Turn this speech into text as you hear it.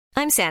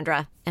I'm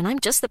Sandra, and I'm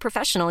just the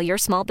professional your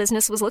small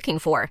business was looking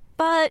for.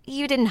 But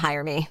you didn't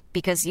hire me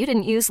because you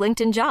didn't use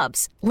LinkedIn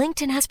Jobs.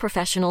 LinkedIn has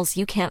professionals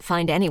you can't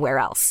find anywhere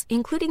else,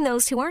 including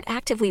those who aren't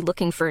actively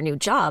looking for a new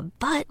job,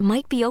 but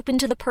might be open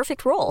to the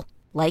perfect role,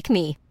 like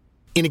me.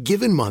 In a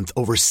given month,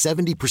 over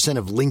 70%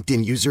 of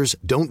LinkedIn users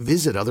don't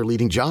visit other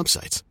leading job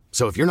sites.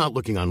 So if you're not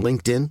looking on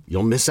LinkedIn,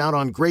 you'll miss out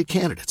on great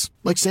candidates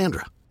like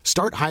Sandra.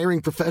 Start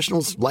hiring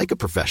professionals like a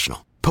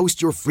professional.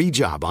 Post your free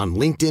job on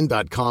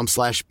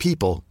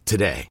linkedin.com/people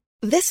today.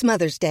 This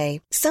Mother's Day,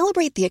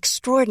 celebrate the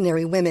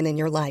extraordinary women in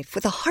your life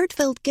with a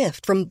heartfelt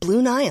gift from Blue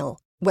Nile.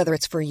 Whether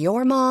it's for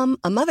your mom,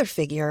 a mother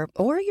figure,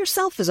 or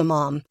yourself as a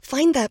mom,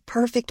 find that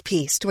perfect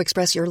piece to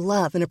express your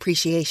love and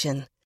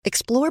appreciation.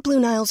 Explore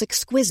Blue Nile's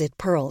exquisite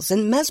pearls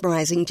and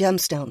mesmerizing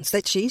gemstones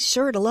that she's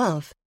sure to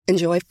love.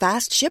 Enjoy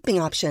fast shipping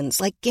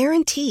options like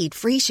guaranteed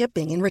free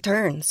shipping and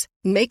returns.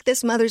 Make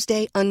this Mother's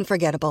Day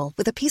unforgettable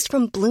with a piece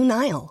from Blue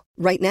Nile.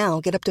 Right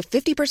now, get up to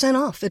 50%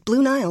 off at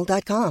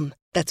BlueNile.com.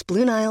 That's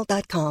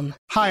BlueNile.com.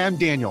 Hi, I'm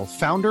Daniel,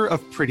 founder of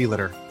Pretty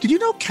Litter. Did you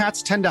know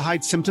cats tend to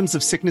hide symptoms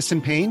of sickness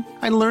and pain?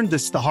 I learned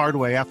this the hard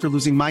way after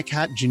losing my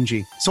cat,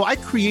 Gingy. So I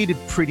created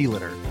Pretty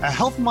Litter, a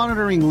health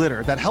monitoring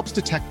litter that helps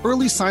detect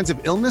early signs of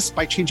illness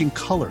by changing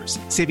colors,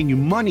 saving you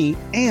money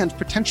and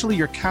potentially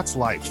your cat's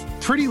life.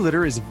 Pretty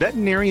Litter is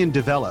veterinarian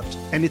developed,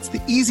 and it's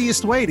the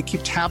easiest way to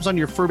keep tabs on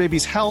your fur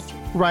baby's health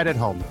right at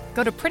home.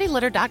 Go to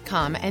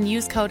prettylitter.com and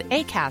use code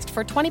ACAST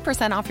for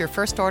 20% off your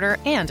first order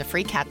and a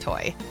free cat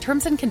toy.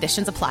 Terms and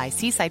conditions apply.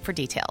 See site for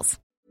details.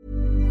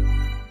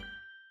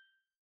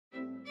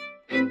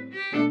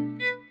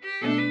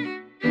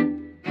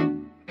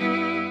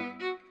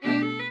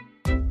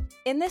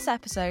 In this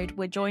episode,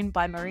 we're joined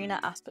by Marina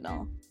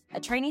Aspinall,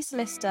 a trainee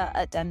solicitor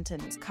at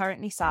Dentons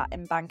currently sat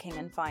in banking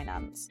and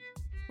finance.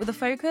 With a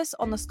focus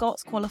on the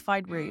Scots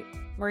qualified route,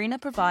 Marina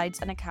provides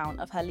an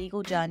account of her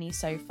legal journey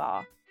so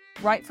far,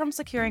 right from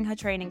securing her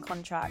training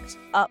contract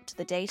up to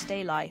the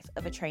day-to-day life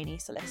of a trainee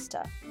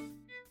solicitor.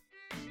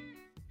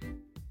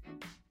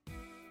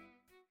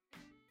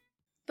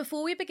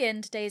 Before we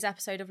begin today's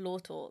episode of Law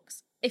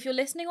Talks, if you're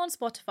listening on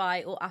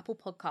Spotify or Apple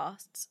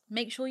Podcasts,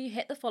 make sure you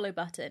hit the follow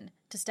button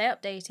to stay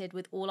updated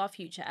with all our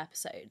future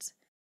episodes.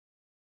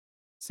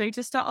 So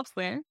to start off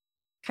with,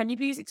 can you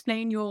please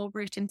explain your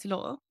route into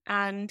law?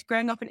 And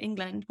growing up in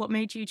England, what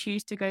made you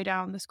choose to go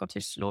down the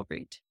Scottish law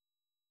route?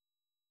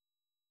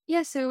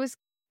 Yeah, so it was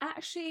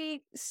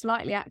actually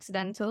slightly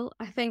accidental.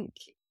 I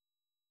think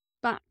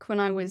back when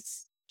I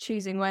was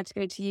choosing where to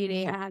go to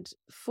uni, I had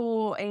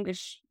 4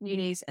 English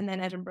unis and then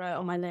Edinburgh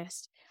on my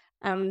list.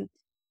 And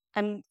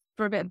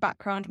for a bit of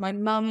background, my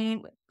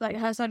mum, like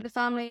her side of the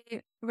family,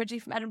 originally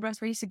from Edinburgh,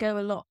 so I used to go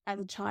a lot as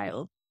a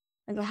child.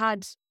 And I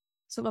had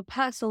sort of a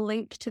personal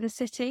link to the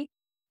city.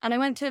 And I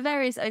went to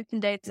various open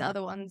days and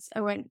other ones.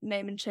 I won't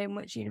name and shame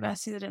which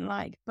universities I didn't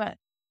like, but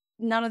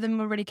none of them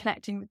were really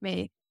connecting with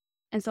me.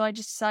 And so I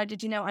just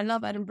decided, I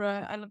love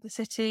Edinburgh. I love the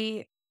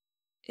city.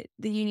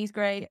 The uni's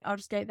great. I'll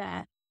just go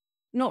there.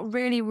 Not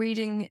really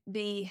reading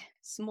the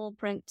small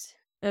print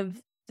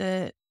of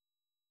the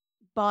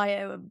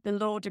bio of the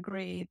law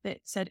degree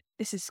that said,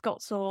 this is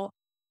Scots law.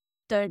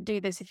 Don't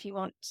do this if you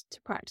want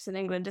to practice in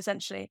England,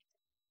 essentially.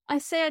 I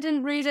say I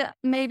didn't read it.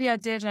 Maybe I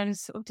did. I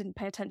just sort of didn't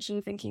pay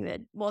attention, thinking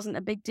that it wasn't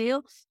a big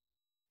deal.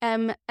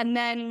 And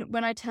then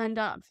when I turned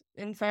up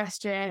in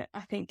first year,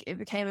 I think it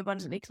became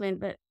abundantly clear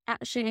that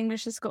actually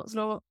English and Scots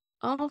law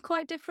are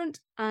quite different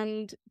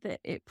and that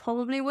it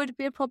probably would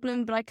be a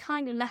problem, but I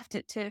kind of left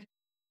it to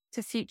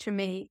future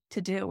me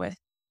to deal with.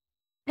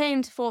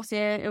 Came to fourth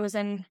year,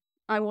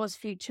 I was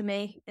future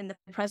me in the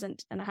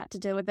present and I had to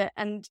deal with it.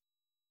 And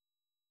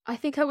I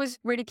think I was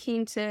really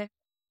keen to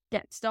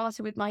get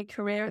started with my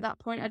career at that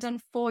point. I'd done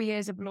 4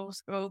 years of law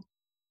school.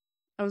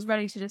 I was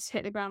ready to just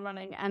hit the ground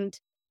running, and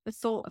the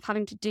thought of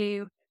having to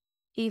do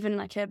even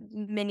like a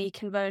mini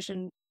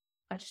conversion,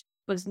 I just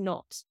was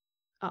not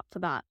up for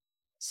that.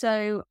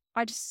 So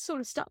I just sort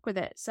of stuck with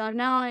it. So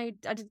now I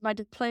did my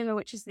diploma,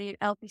 which is the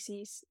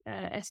LPC's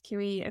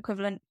SQE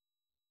equivalent,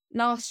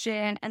 last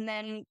year, and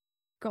then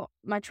got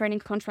my training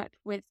contract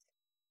with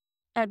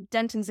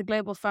Denton's a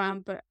global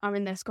firm, but I'm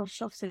in their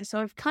Scottish offices. So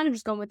I've kind of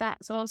just gone with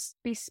that. So I'll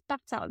be spat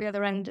out at the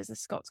other end as a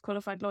Scots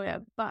qualified lawyer.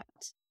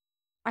 But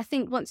I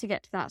think once you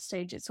get to that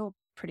stage, it's all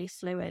pretty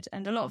fluid.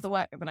 And a lot of the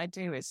work that I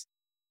do is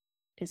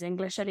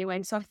English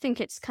anyway. So I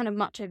think it's kind of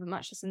much over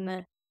much,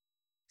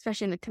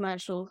 especially in the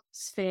commercial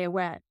sphere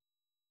where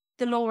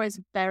the law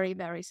is very,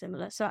 very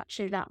similar. So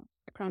actually that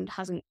background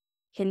hasn't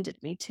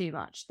hindered me too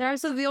much. There are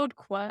sort of the odd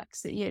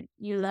quirks that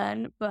you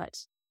learn,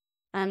 but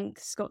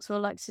Scots law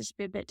likes it to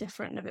be a bit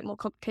different and a bit more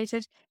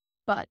complicated.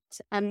 But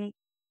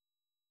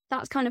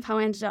that's kind of how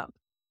I ended up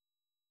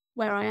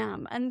where I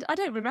am. And I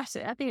don't regret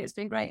it. I think it's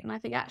been great. And I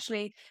think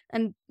actually,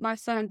 and my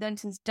firm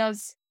Dentons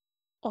does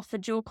offer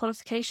dual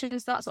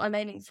qualifications. That's what I'm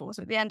aiming for.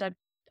 So at the end, I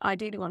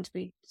ideally want to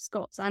be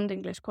Scots and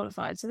English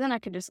qualified. So then I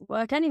can just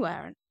work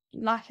anywhere and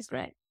life is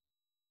great.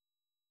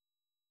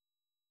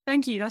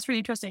 Thank you. That's really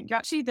interesting. You're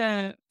actually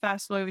the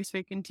first lawyer we've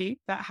spoken to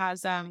that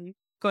has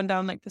gone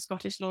down like the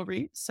Scottish law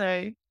route.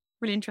 So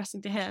really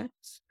interesting to hear.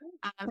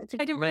 I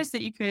didn't realize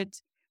that you could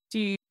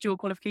do dual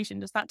qualification.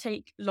 Does that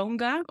take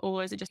longer,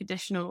 or is it just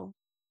additional?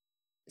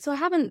 So I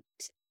haven't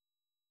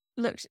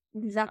looked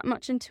that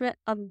much into it,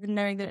 other than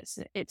knowing that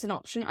it's an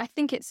option. I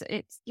think it's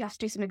you have to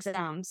do some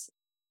exams,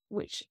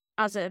 which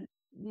as a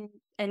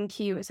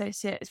NQ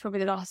associate is probably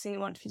the last thing you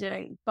want to be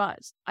doing. But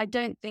I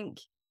don't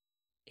think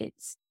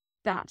it's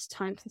that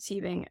time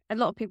consuming. A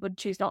lot of people would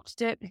choose not to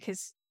do it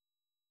because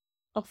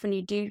often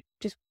you do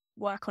just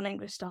work on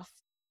English stuff,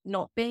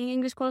 not being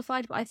English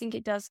qualified. But I think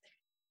it does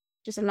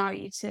just allow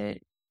you to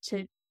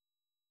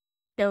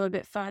go a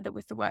bit further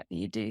with the work that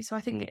you do. So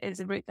I think it is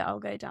a route that I'll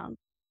go down.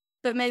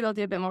 But maybe I'll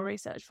do a bit more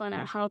research, find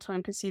out how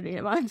time consuming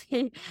it might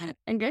be,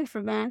 and go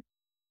from there.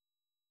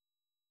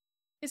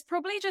 It's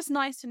probably just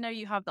nice to know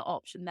you have the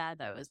option there,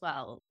 though, as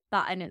well.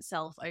 That in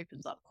itself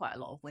opens up quite a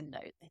lot of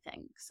windows, I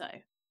think. So,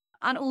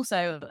 and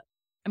also,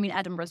 I mean,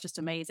 Edinburgh's just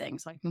amazing,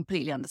 so I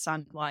completely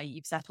understand why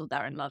you've settled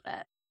there and love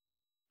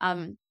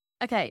it.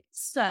 Okay,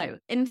 so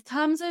in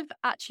terms of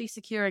actually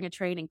securing a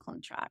training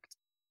contract,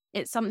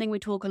 it's something we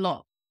talk a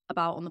lot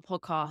about on the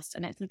podcast,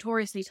 and it's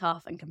notoriously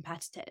tough and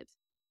competitive.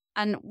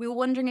 And we were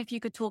wondering if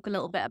you could talk a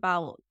little bit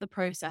about the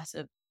process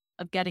of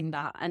getting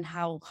that and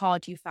how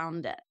hard you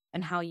found it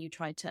and how you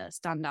tried to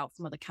stand out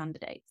from other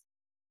candidates.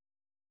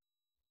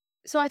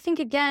 So I think,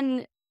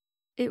 again,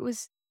 it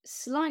was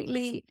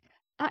slightly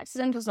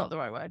accidental is not the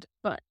right word,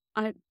 but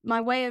my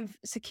way of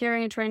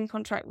securing a training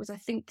contract was, I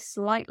think,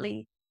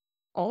 slightly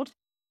odd.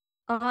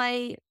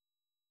 I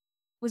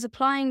was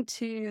applying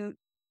to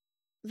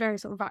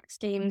various sort of VAC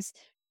schemes,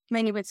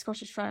 mainly with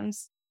Scottish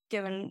firms,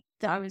 given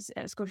that I was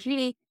at a Scottish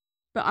uni,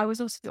 but I was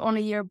also on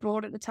a year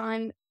abroad at the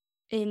time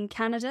in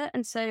Canada.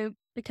 And so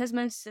because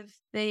most of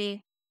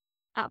the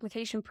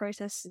application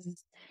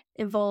processes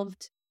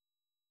involved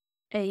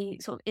a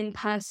sort of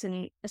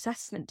in-person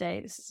assessment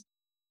day, this is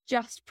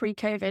just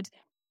pre-COVID,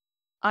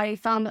 I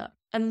found that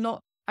a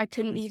lot I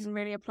couldn't even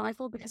really apply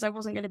for because I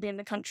wasn't going to be in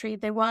the country.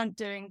 They weren't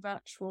doing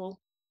virtual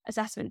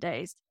assessment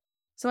days.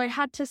 So I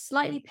had to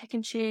slightly pick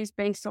and choose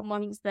based on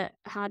ones that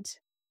had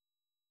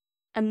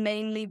a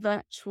mainly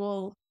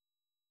virtual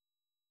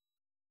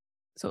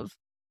sort of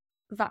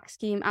VAC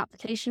scheme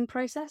application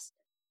process.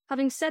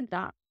 Having said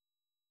that,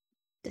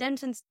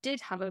 Denton's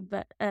did have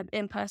an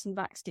in-person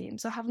VAC scheme,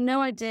 so I have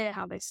no idea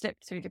how they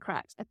slipped through the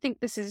cracks. I think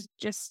this is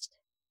just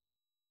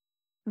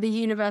the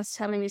universe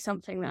telling me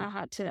something that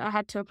I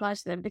had to apply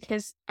to them,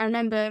 because I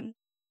remember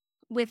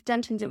with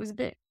Denton's it was a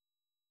bit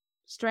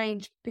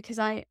strange because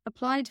I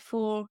applied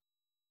for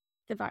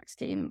the VAC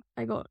scheme.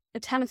 I got a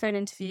telephone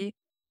interview.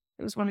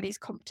 It was one of these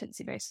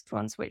competency-based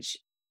ones, which,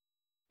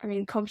 I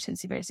mean,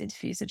 competency-based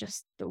interviews are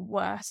just the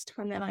worst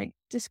when they're like,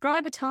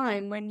 describe a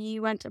time when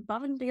you went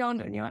above and beyond,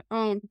 and you're like,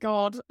 oh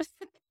God,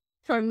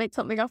 try and make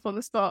something up on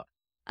the spot.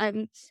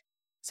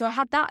 So I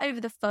had that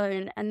over the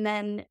phone, and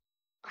then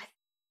I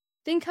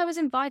think I was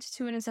invited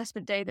to an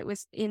assessment day that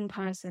was in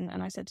person,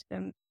 and I said to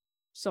them,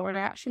 sorry,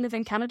 I actually live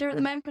in Canada at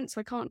the moment, so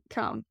I can't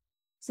come.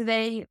 So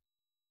they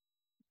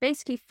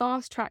basically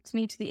fast-tracked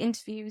me to the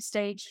interview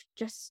stage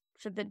just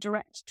for the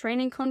direct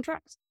training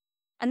contract.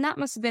 And that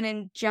must have been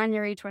in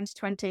January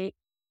 2020.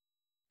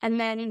 And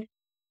then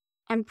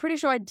I'm pretty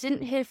sure I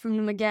didn't hear from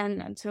them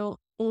again until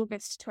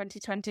August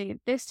 2020.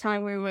 This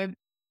time we were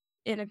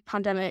in a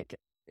pandemic.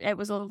 It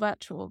was all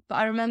virtual. But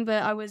I remember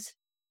I was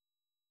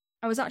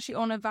actually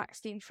on a VAC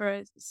scheme for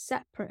a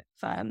separate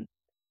firm,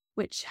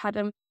 which had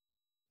a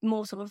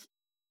more sort of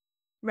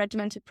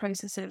regimented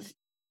process of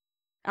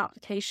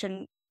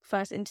application,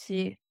 first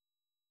interview,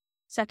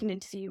 second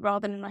interview,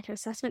 rather than like an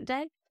assessment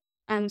day.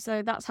 And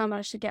so that's how I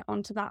managed to get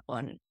onto that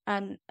one.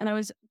 And I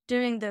was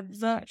doing the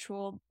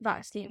virtual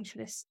VAC scheme for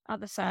this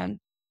other firm.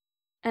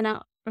 And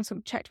I sort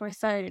of checked my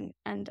phone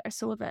and I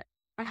saw that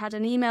I had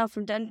an email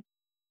from Denton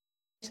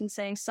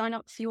saying, sign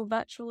up for your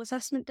virtual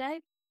assessment day.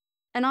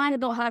 And I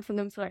had not heard from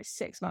them for like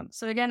 6 months.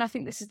 So again, I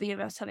think this is the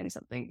universe telling me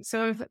something.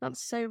 So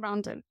that's so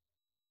random.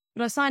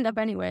 But I signed up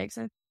anyway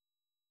because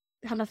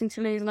I had nothing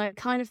to lose. And I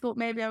kind of thought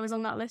maybe I was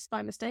on that list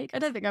by mistake. I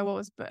don't think I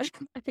was, but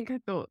I think I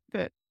thought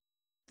that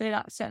they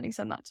certainly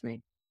sent that to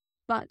me.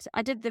 But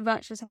I did the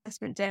virtual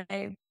assessment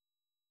day.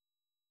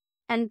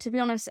 And to be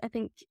honest, I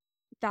think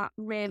that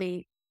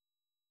really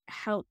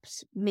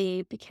helped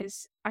me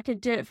because I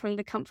could do it from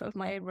the comfort of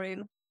my own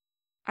room.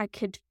 I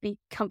could be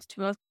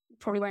comfortable,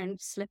 probably wearing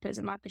slippers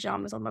and my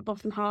pajamas on my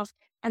bottom half.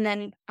 And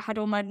then I had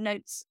all my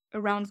notes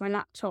around my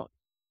laptop.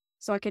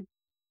 So I could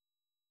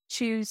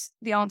choose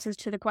the answers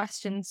to the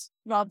questions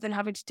rather than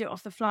having to do it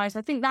off the fly. So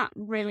I think that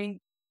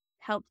really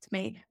helped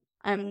me.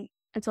 And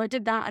so I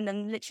did that, and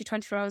then literally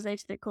 24 hours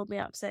later, they called me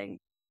up saying,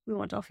 we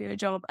want to offer you a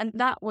job. And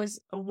that was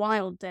a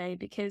wild day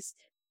because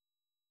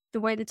the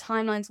way the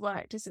timelines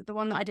worked is that the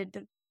one that I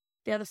did,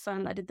 the other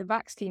firm that I did the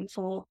VAC scheme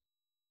for,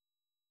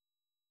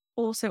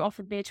 also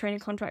offered me a training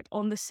contract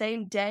on the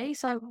same day.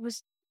 So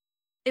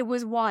it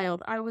was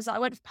wild. I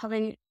went from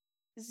having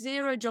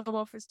 0 job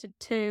offers to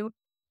 2,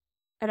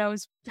 and I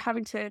was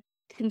having to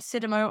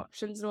consider my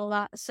options and all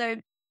that. So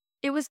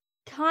it was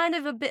kind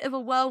of a bit of a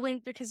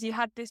whirlwind because you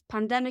had this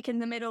pandemic in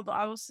the middle, but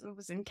I also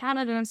was in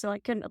Canada, and so I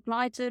couldn't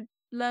apply to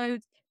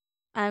loads.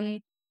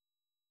 And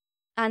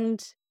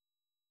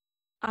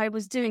I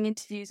was doing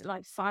interviews at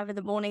like 5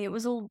 a.m. It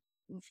was all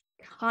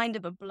kind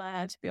of a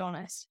blur, to be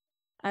honest.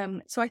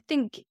 So I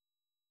think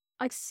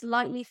I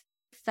slightly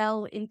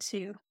fell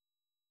into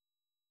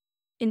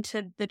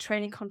the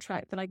training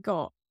contract that I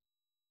got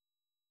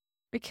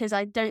because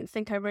I don't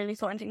think I really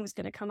thought anything was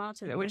going to come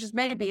out of it, which is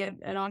maybe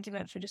an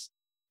argument for just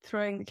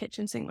throwing the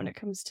kitchen sink when it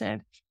comes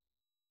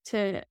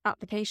to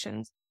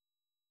applications.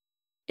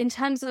 In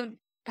terms of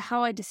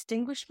how I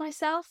distinguish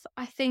myself,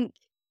 I think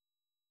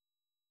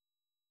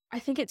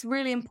it's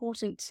really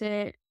important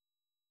to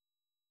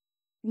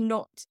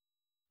not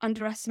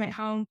underestimate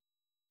how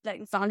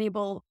like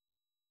valuable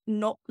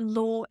not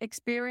law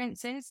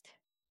experience is.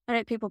 I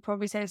know people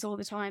probably say this all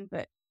the time,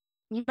 but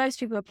most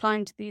people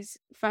applying to these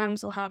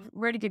firms will have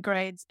really good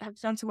grades, have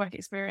done some work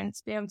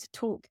experience, be able to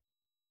talk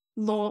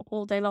law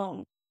all day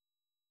long.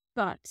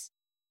 But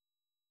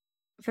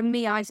for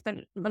me, I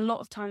spent a lot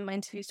of time in my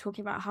interviews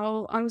talking about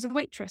how I was a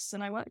waitress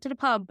and I worked at a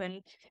pub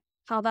and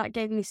how that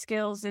gave me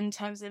skills in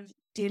terms of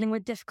dealing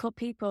with difficult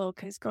people,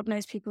 because God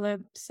knows people are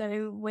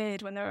so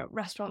weird when they're at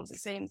restaurants, it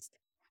seems.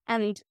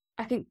 And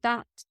I think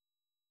that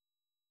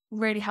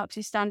really helps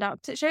you stand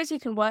out. It shows you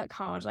can work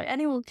hard. Like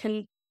anyone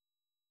can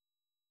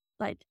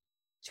like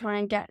try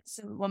and get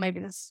some, well, maybe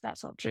that's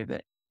not true,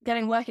 but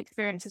getting work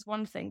experience is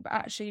one thing, but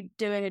actually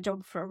doing a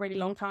job for a really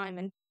long time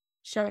and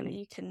showing that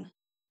you can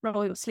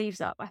roll your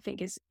sleeves up, I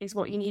think is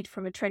what you need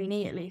from a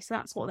trainee, at least.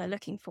 That's what they're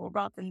looking for,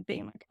 rather than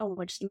being like, oh,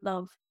 I just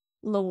love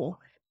law,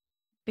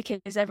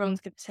 because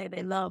everyone's going to say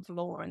they love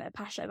law and they're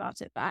passionate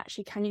about it, but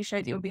actually, can you show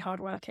that you'll be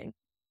hardworking?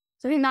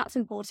 So I think that's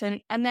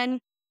important. And then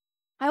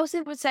I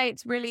also would say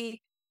it's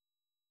really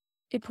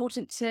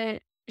important to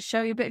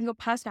show you a bit of your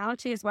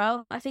personality as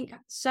well. I think it's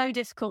so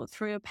difficult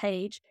through a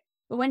page,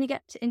 but when you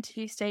get to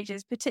interview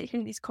stages,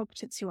 particularly these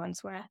competency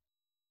ones where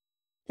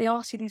they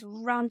ask you these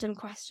random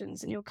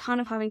questions and you're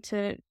kind of having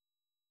to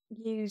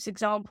use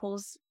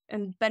examples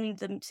and bend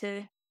them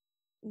to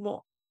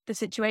what the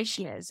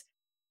situation is,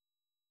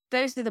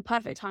 those are the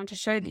perfect time to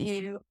show that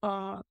you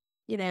are,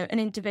 an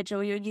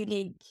individual, you're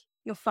unique,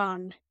 you're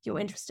fun, you're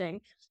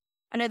interesting.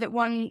 I know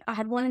that I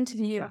had one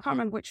interview, I can't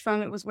remember which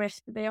firm it was with,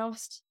 but they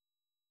asked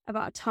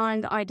about a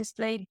time that I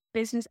displayed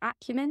business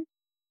acumen.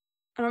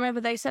 And I remember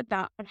they said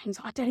that, and I was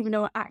like, I don't even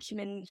know what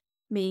acumen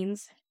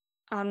means.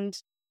 And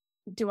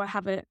do I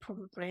have it?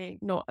 Probably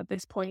not at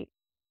this point.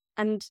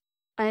 And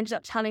I ended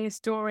up telling a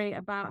story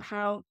about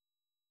how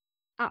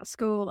at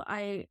school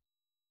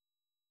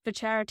for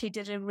charity,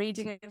 did a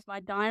reading of my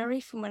diary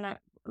from when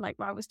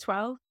I was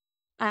 12.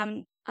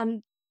 And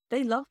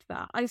they loved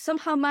that. I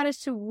somehow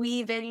managed to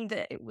weave in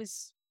that it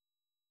was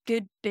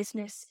good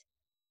business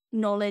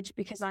knowledge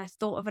because I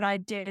thought of an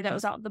idea that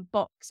was out of the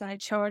box and I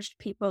charged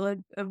people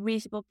a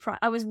reasonable price.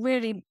 I was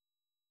really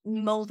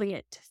molding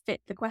it to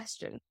fit the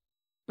question.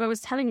 But I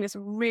was telling this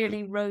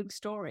really rogue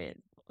story,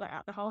 like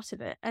at the heart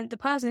of it. And the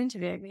person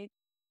interviewing me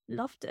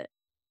loved it.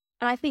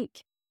 And I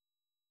think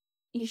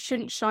you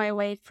shouldn't shy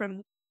away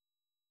from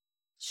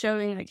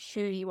showing like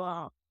who you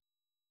are.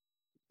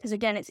 Because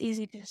again, it's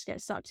easy to just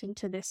get sucked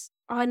into this,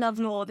 I love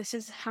law, this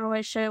is how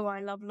I show I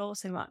love law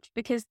so much.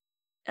 Because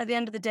at the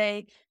end of the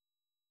day,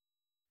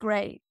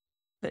 great,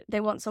 but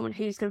they want someone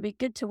who's going to be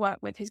good to work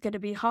with, who's going to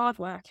be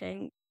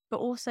hardworking, but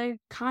also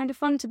kind of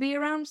fun to be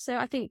around. So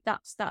I think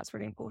that's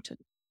really important.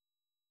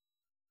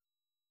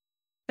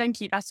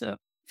 Thank you. First of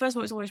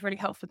all, it's always really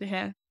helpful to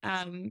hear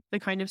the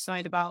kind of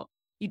side about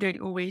you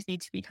don't always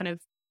need to be kind of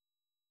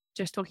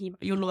just talking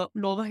about your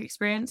law work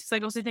experience. So I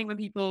also think when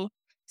people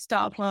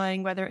start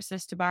applying, whether it's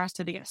solicitor,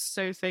 barrister, they get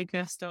so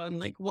focused on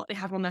like what they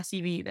have on their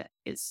CV that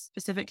is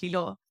specifically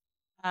law.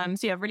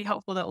 So yeah, really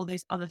helpful that all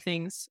those other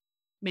things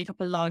make up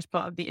a large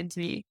part of the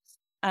interview.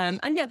 And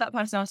yeah, that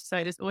personality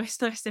side is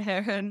always nice to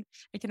hear. And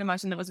I can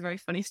imagine that was a very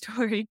funny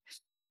story,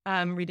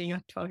 reading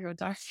a 12-year-old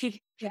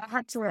diary. Yeah, I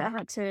had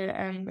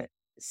to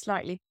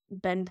slightly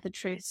bend the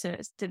truth so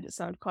it didn't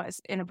sound quite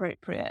as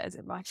inappropriate as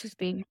it might have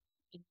been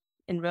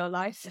in real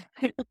life.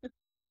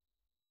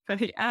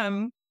 But,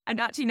 and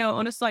actually, no,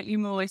 on a slightly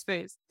more, I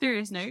suppose,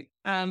 serious note,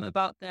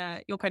 about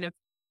your kind of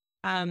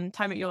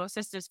time at your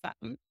sister's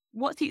firm,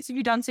 what seats have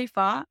you done so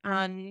far,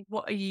 and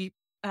what are you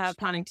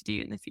planning to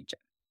do in the future?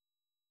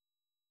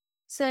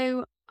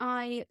 So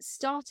I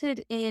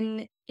started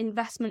in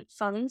investment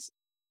funds,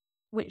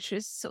 which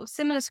is sort of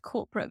similar to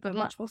corporate, but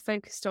much more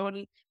focused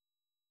on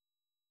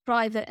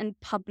private and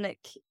public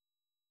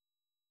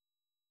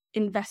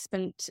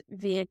investment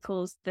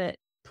vehicles that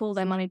pull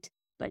their money,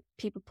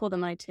 people pull their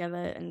money together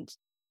and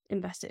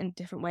invest it in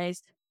different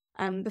ways.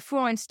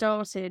 Before I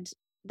started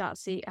that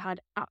seat, I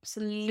had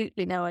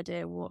absolutely no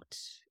idea what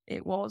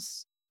it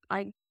was.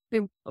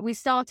 We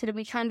started, and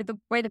we kind of, the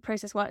way the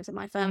process works at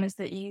my firm is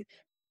that you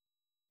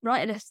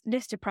write a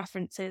list of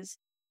preferences,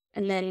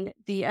 and then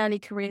the early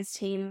careers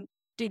team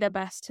do their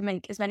best to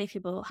make as many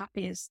people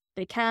happy as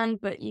they can,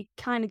 but you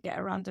kind of get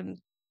a random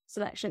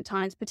selection at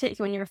times,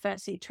 particularly when you're a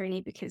first seat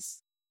trainee,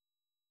 because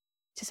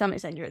to some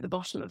extent you're at the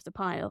bottom of the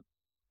pile.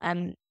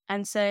 And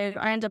so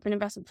I ended up in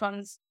investment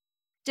funds,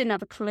 didn't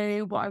have a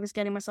clue what I was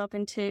getting myself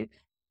into.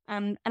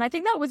 And I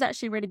think that was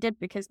actually really good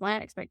because my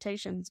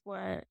expectations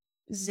were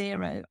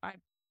zero. I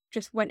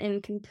just went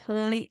in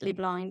completely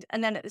blind.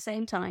 And then at the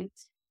same time,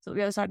 so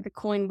the other side of the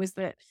coin was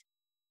that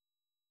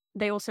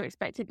they also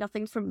expected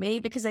nothing from me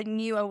because they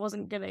knew I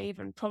wasn't going to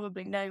even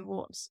probably know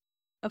what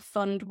a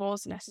fund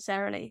was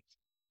necessarily.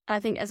 I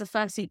think as a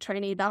first seat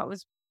trainee, that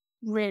was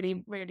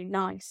really, really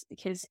nice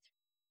because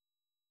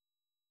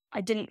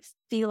I didn't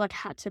feel like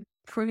I had to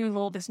prove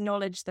all this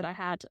knowledge that I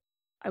had.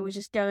 I was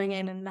just going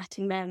in and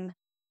letting them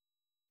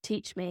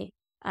teach me.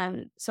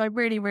 So I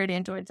really, really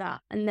enjoyed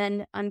that. And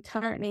then I'm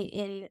currently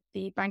in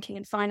the banking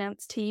and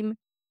finance team,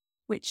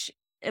 which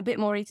a bit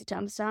more easy to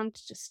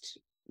understand, just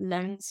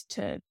loans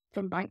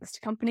from banks to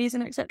companies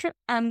and etc.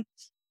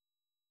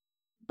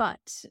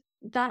 But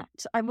that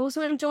I've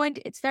also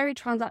enjoyed. It's very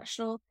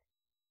transactional,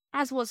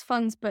 as was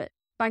funds, but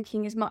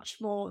banking is much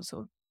more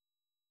sort of,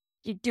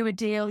 you do a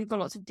deal, you've got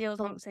lots of deals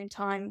on at the same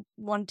time.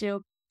 One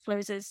deal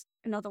closes,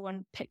 another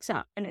one picks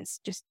up, and it's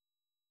just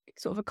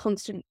sort of a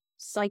constant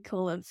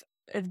cycle of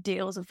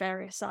deals of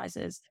various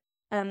sizes,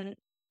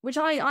 which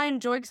I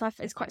enjoy because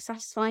it's quite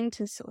satisfying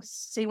to sort of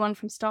see one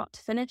from start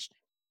to finish.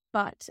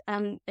 But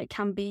it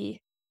can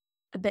be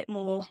a bit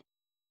more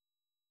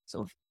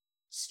sort of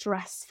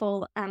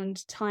stressful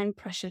and time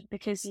pressured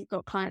because you've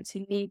got clients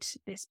who need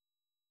this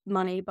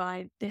money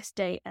by this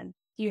date, and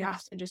you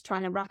have to just try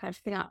and wrap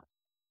everything up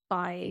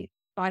by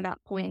that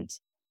point.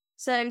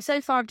 So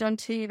far I've done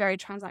 2 very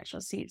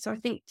transactional seats. So I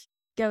think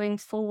going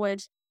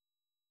forward,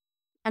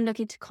 I'm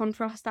looking to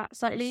contrast that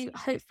slightly,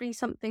 hopefully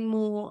something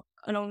more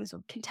along the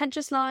sort of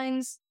contentious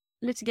lines,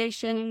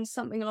 litigation,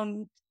 something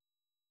along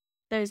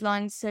those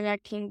lines, so I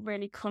can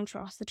really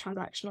contrast the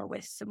transactional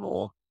with some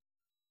more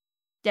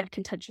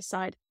contentious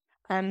side.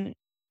 I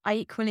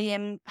equally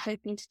am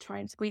hoping to try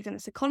and squeeze in a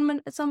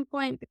secondment at some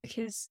point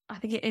because I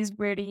think it is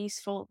really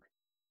useful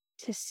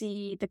to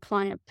see the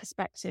client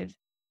perspective.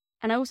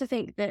 And I also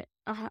think that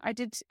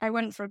I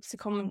went for a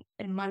secondment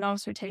in my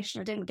last rotation.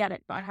 I didn't get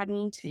it, but I had an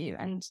interview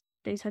and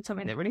they said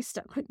something that really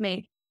stuck with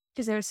me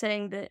because they were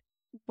saying that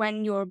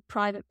when you're a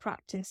private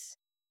practice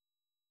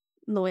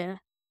lawyer,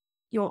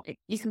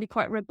 you can be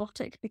quite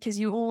robotic because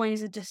you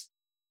always are just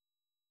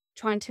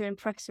trying to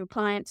impress your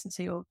clients. And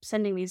so you're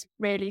sending these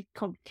really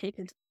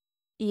complicated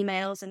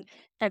emails and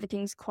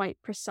everything's quite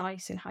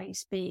precise in how you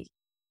speak.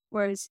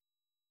 Whereas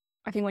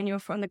I think when you're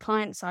from the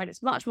client side,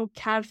 it's much more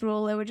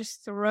casual. They were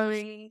just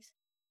throwing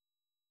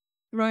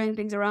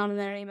things around in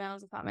their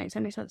emails, if that makes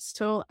any sense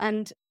at all.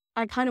 And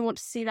I kind of want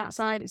to see that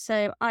side.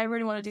 So I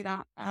really want to do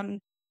that.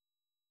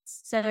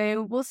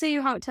 So we'll see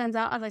how it turns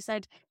out. As I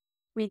said,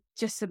 we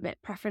just submit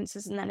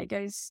preferences and then it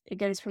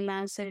goes from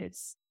there. So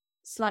it's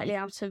slightly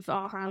out of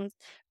our hands.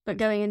 But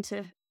going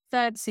into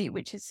third seat,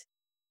 which is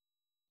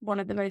one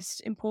of the most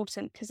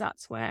important, because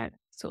that's where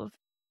sort of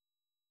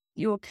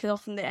your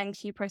kill-off and the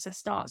NQ process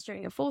starts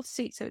during your fourth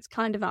seat. So it's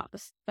kind of out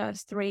the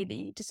first 3 that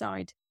you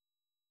decide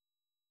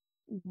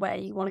where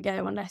you want to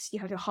go, unless you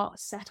have your heart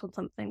set on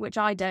something, which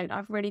I don't.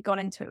 I've really gone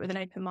into it with an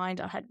open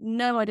mind. I had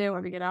no idea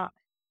where we get at.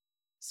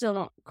 Still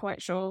not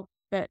quite sure,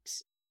 but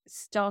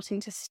starting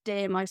to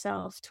steer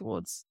myself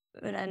towards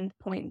an end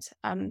point.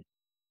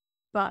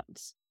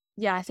 But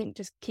yeah, I think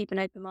just keep an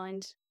open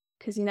mind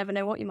because you never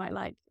know what you might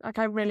like. Like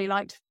I really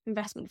liked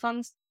investment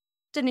funds.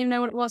 Didn't even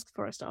know what it was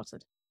before I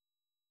started.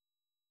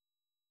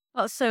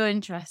 That's so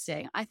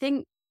interesting. I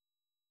think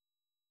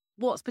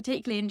what's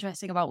particularly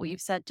interesting about what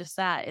you've said just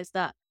there is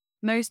that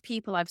most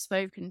people I've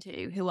spoken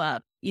to who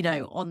are,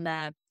 on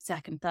their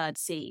second, third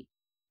seat,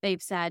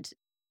 they've said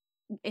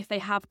if they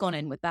have gone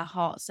in with their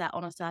heart set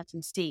on a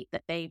certain seat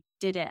that they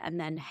did it and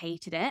then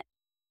hated it.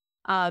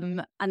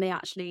 And they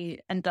actually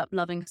end up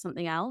loving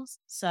something else.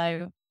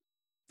 So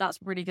that's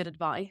really good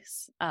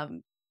advice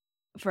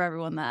for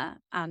everyone there.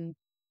 And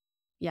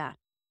yeah,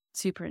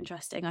 super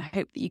interesting. I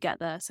hope that you get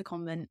the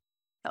secondment.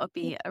 That would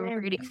be a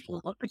really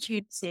cool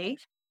opportunity.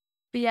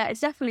 But yeah, it's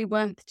definitely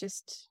worth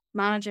just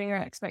managing your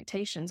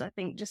expectations. I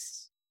think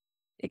just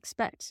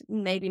expect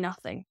maybe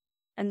nothing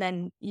and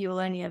then you'll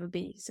only ever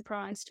be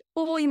surprised.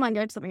 Or you might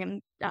go to something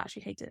and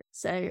actually hate it.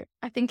 So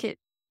I think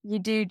you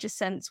do just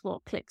sense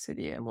what clicks with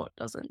you and what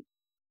doesn't.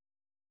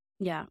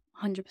 Yeah,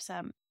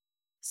 100%.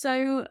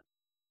 So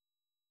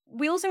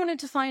we also wanted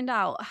to find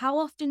out, how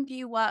often do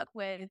you work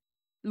with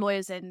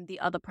lawyers in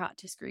the other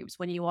practice groups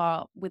when you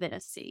are within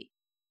a seat?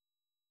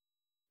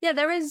 Yeah,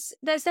 there's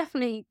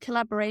definitely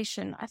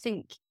collaboration. I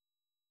think,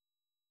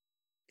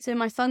 so in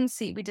my fund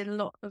seat, we got a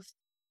lot of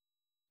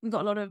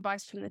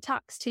advice from the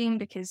tax team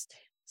because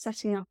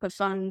setting up a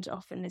fund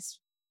often is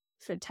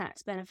for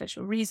tax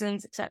beneficial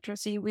reasons, etc.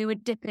 So we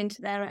would dip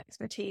into their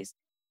expertise.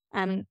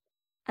 And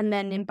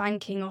then in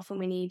banking, often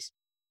we need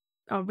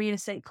our real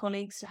estate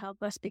colleagues to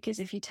help us because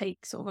if you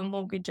take sort of a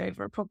mortgage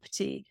over a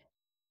property,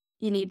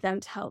 you need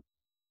them to help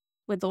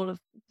with all of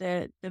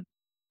the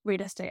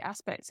real estate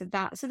aspects of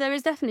that. So there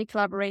is definitely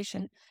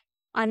collaboration.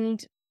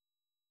 And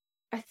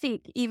I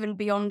think even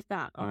beyond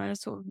that, on a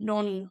sort of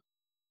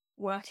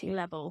non-working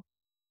level,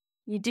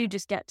 you do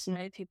just get to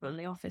know people in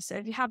the office. So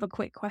if you have a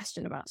quick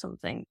question about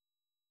something,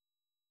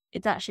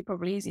 it's actually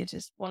probably easier to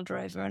just wander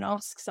over and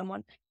ask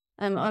someone.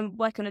 I'm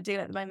working on a deal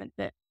at the moment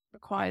that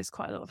requires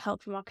quite a lot of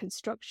help from our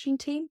construction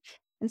team.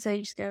 And so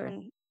you just go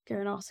and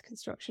ask the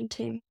construction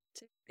team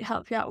to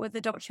help you out with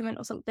the document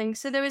or something.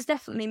 So there is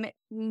definitely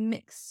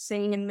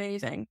mixing and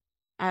moving.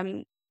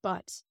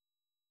 But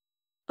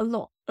a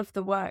lot of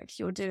the work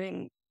you're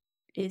doing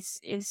is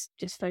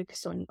just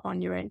focused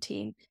on your own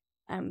team.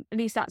 At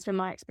least that's been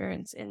my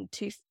experience in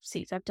 2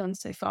 seats I've done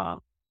so far.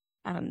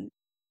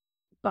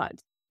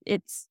 But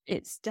it's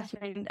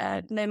definitely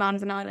no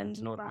man's an island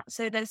and all that.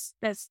 So there's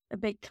a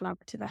big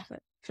collaborative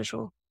effort for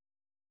sure.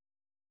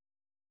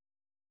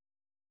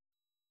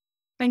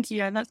 Thank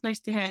you. And that's nice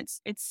to hear.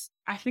 It's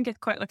I think it's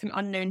quite like an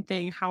unknown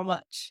thing how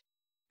much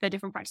the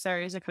different practice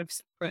areas are kind of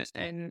separate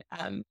in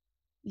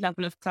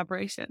level of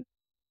collaboration.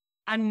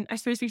 And I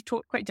suppose we've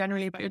talked quite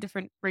generally about your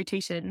different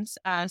rotations,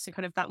 so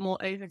kind of that more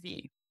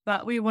overview.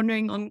 But we were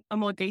wondering on a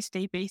more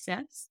day-to-day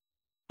basis,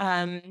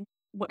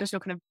 what does your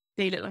kind of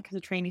day look like as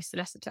a trainee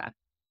solicitor?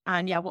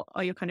 And what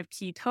are your kind of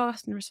key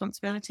tasks and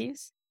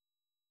responsibilities?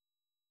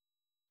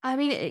 I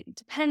mean, it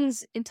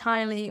depends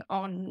entirely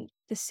on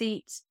the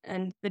seat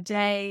and the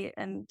day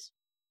and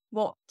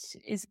what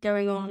is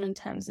going on in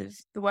terms of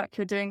the work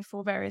you're doing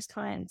for various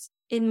clients.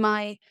 In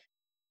my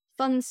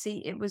fund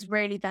seat, it was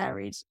really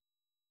varied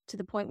to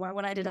the point where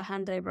when I did a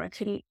handover, I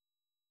couldn't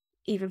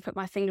even put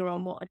my finger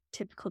on what a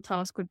typical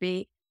task would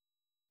be.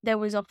 There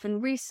was often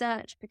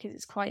research because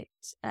it's quite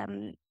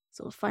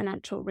sort of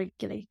financial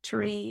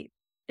regulatory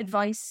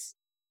advice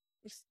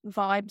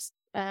vibes,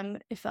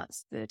 if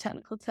that's the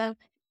technical term.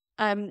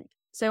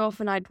 So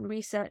often I'd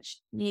research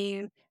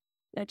new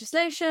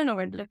legislation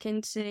or I'd look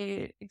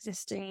into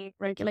existing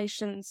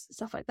regulations,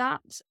 stuff like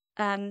that.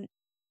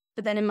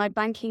 But then in my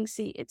banking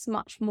seat, it's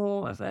much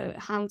more of a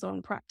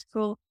hands-on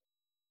practical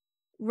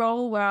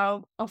role where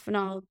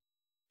I'll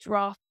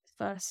draft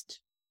the first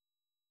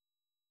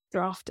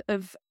draft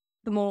of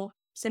the more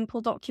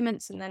simple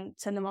documents and then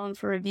send them on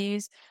for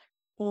reviews.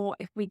 Or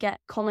if we get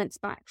comments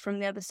back from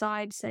the other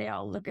side, say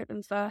I'll look at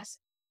them first,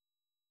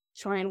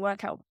 try and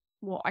work out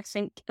what I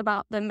think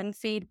about them and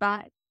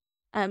feedback.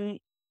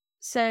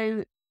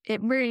 So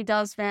it really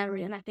does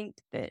vary. And I think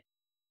that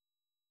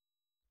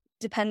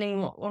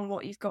depending on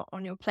what you've got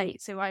on your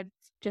plate. So I've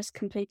just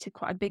completed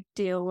quite a big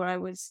deal where I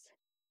was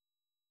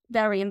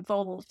very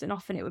involved, and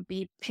often it would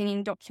be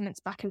pinging documents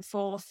back and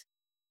forth,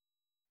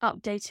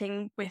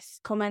 updating with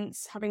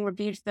comments, having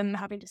reviewed them,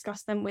 having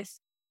discussed them with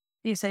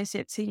the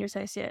associate, senior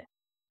associate.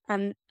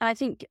 And I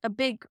think a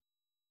big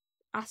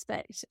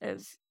aspect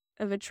of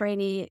a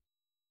trainee,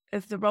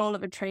 of the role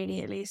of a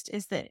trainee at least,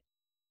 is that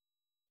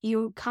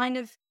you're kind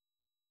of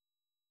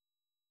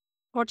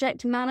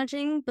project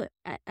managing, but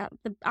at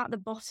the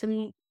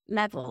bottom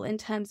level, in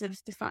terms of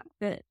the fact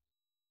that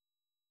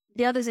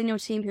the others in your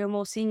team who are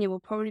more senior will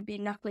probably be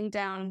knuckling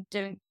down,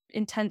 doing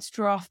intense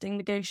drafting,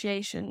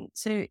 negotiation.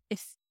 So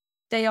if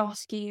they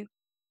ask you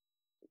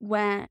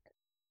where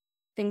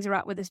things are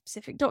at with a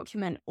specific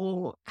document,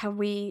 or have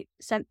we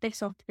sent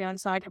this off to the other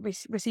side, have we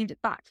received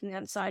it back from the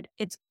other side,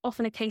 it's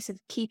often a case of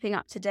keeping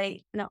up to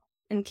date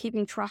and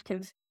keeping track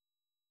of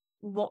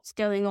what's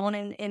going on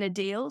in a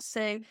deal.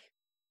 So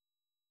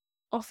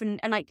often,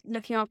 and like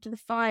looking after the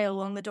file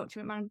on the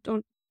document,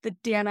 on the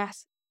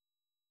DMS,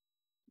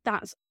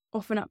 that's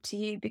often up to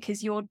you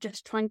because you're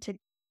just trying to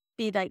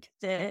be like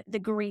the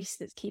grease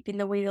that's keeping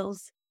the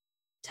wheels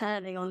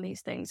turning on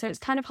these things. So it's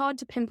kind of hard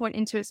to pinpoint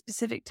into a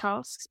specific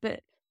tasks, but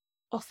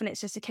often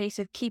it's just a case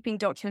of keeping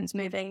documents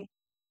moving,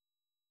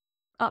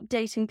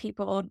 updating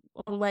people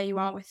on where you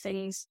are with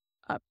things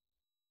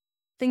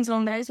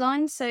along those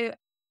lines. So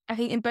I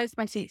think in both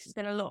my seats, there's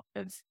been a lot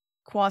of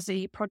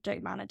quasi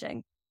project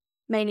managing,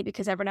 mainly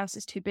because everyone else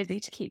is too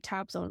busy to keep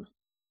tabs on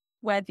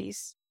where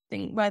these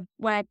things,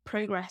 where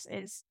progress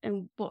is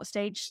and what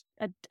stage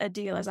a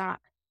deal is at.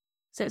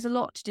 So it's a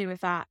lot to do with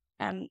that.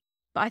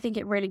 But I think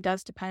it really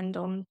does depend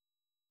on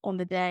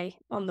the day,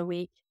 on the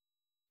week.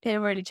 It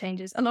really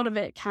changes. A lot of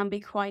it can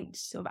be quite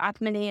sort of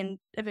admin-y and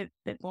a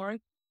bit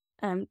boring,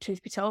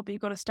 truth be told, but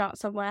you've got to start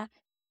somewhere.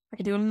 I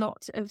can do a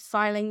lot of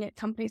filing at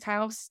Companies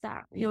House.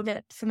 That you'll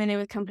get familiar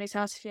with Companies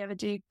House if you ever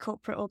do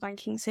corporate or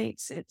banking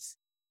seats. It's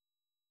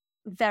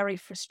very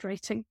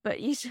frustrating,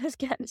 but you just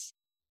get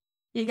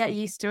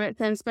used to it.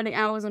 Then spending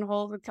hours on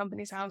hold with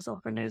Companies House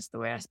often is the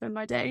way I spend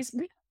my days.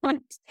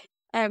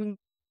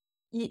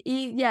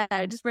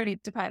 It just really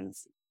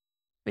depends.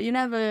 But you're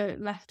never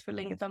left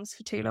twiddling your thumbs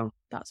for too long,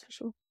 that's for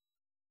sure.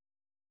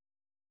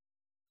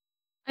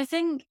 I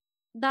think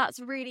that's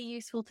really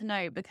useful to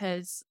know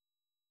because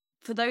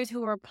for those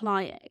who are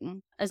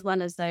applying, as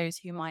well as those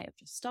who might have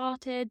just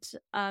started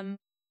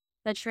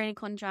their training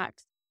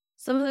contract,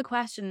 some of the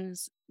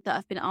questions that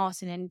have been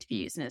asked in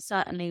interviews, and it's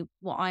certainly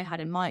what I had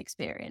in my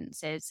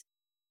experience, is,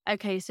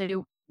 okay,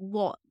 so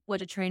what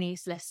would a trainee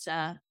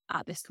solicitor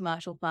at this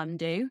commercial firm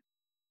do?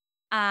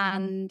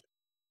 And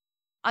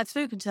I've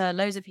spoken to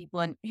loads of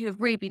people who have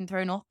really been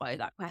thrown off by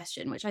that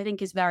question, which I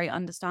think is very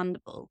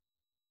understandable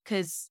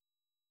because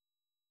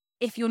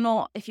if you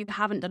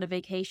haven't done a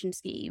vacation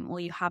scheme, or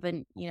you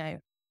haven't,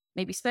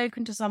 maybe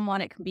spoken to someone,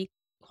 it can be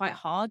quite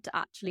hard to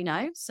actually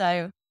know.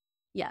 So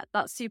yeah,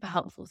 that's super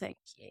helpful. Thank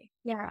you.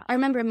 Yeah, I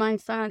remember in my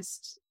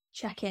first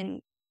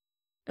check-in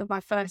of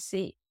my first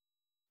seat,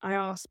 I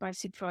asked my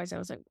supervisor, I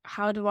was like,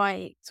 how do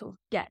I sort of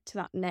get to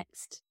that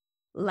next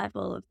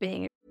level of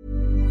being?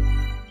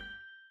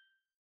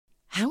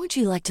 How would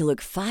you like to look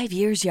 5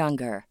 years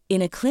younger?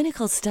 In a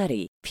clinical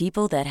study,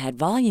 people that had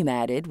volume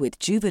added with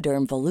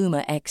Juvederm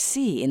Voluma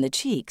XC in the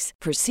cheeks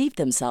perceived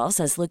themselves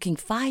as looking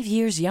 5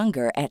 years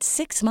younger at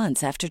 6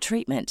 months after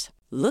treatment.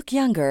 Look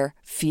younger,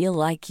 feel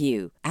like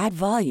you. Add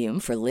volume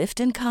for lift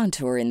and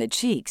contour in the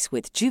cheeks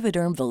with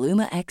Juvederm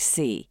Voluma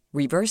XC.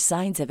 Reverse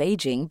signs of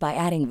aging by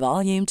adding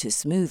volume to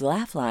smooth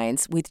laugh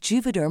lines with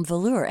Juvederm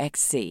Volure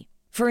XC.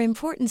 For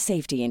important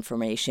safety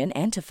information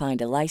and to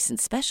find a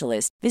licensed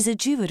specialist, visit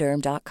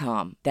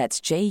Juvederm.com. That's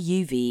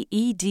JUVEDERM.com.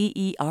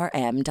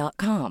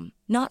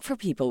 Not for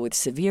people with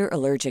severe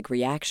allergic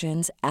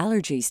reactions,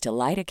 allergies to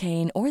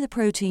lidocaine, or the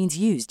proteins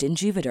used in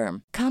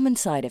Juvederm. Common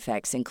side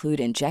effects include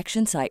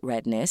injection site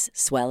redness,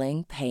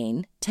 swelling,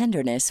 pain,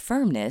 tenderness,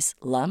 firmness,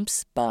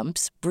 lumps,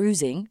 bumps,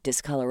 bruising,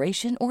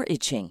 discoloration, or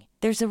itching.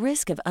 There's a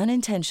risk of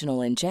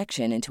unintentional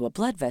injection into a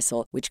blood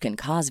vessel, which can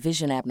cause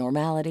vision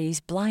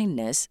abnormalities,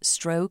 blindness,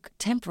 stroke,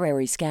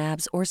 temporary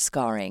scabs, or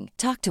scarring.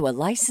 Talk to a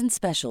licensed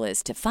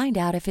specialist to find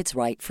out if it's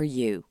right for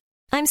you.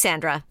 I'm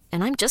Sandra,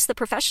 and I'm just the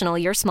professional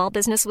your small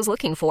business was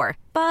looking for.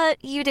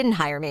 But you didn't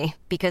hire me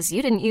because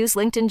you didn't use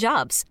LinkedIn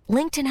Jobs.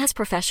 LinkedIn has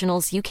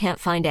professionals you can't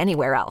find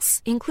anywhere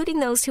else, including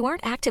those who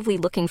aren't actively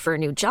looking for a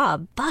new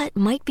job, but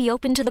might be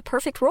open to the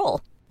perfect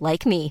role,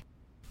 like me.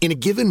 In a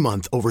given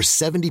month, over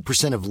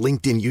 70% of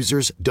LinkedIn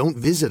users don't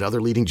visit other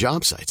leading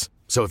job sites.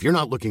 So if you're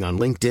not looking on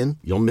LinkedIn,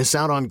 you'll miss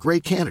out on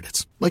great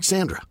candidates like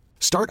Sandra.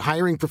 Start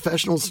hiring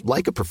professionals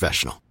like a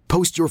professional.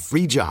 Post your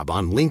free job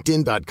on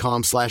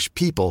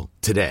linkedin.com/people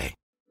today.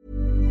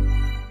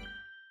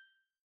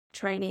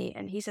 Trainee,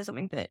 and he said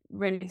something that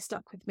really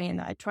stuck with me and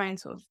that I try and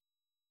sort of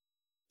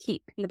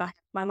keep in the back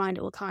of my mind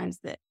at all times,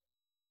 that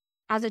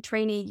as a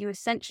trainee, you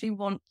essentially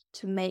want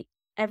to make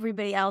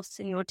everybody else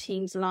in your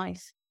team's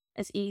life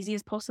as easy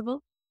as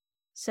possible.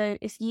 So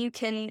if you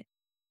can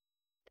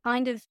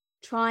kind of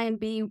try and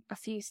be a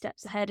few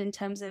steps ahead in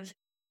terms of,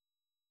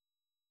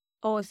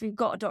 or if you've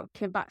got a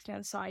document back to the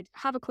other side,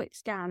 have a quick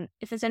scan.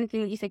 If there's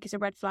anything that you think is a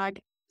red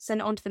flag,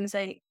 send it on to them and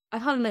say,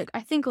 I've had a look,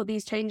 I think all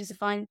these changes are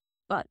fine,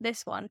 but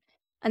this one.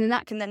 And then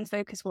that can then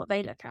focus what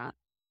they look at.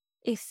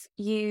 If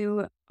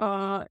you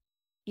are,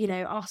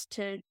 asked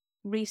to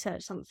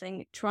research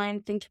something, try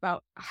and think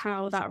about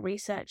how that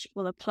research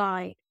will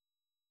apply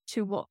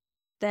to what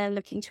they're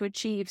looking to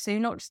achieve. So you're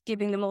not just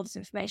giving them all this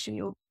information,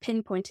 you're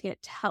pinpointing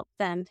it to help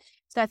them.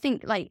 So I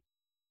think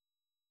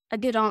a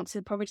good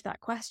answer probably to that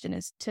question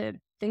is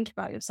to think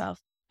about yourself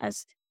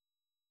as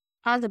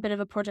a bit of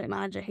a project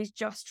manager who's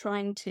just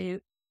trying to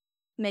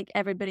make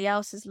everybody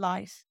else's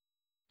life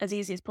as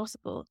easy as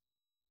possible.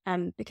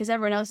 Because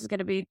everyone else is going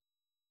to be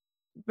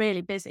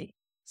really busy.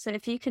 So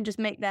if you can just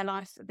make their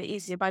life a bit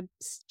easier by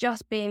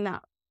just going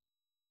that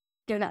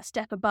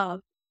step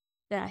above,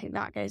 then I think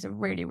that goes a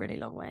really, really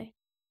long way.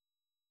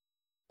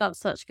 That's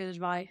such good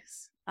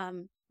advice.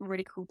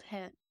 Really cool to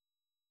hear.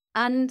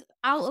 And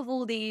out of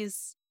all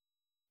these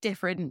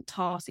different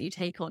tasks that you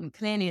take on,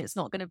 clearly it's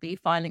not going to be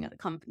filing at the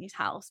company's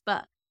house,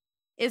 but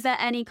is there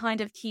any kind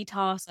of key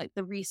tasks like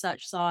the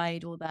research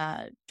side or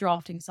the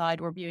drafting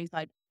side or reviewing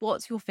side?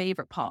 What's your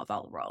favorite part of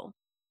our role?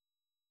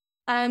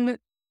 I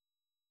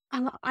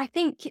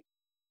think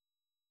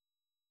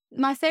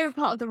my favorite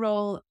part of the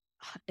role,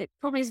 it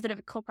probably is a bit of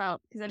a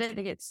cop-out because I don't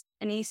think it's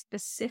any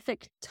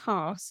specific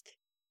task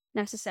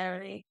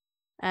necessarily.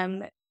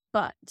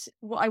 But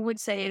what I would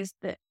say is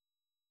that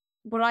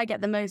what I get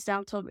the most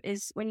out of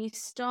is when you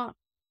start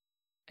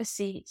a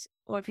seat,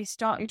 or if you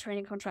start your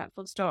training contract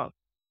full stop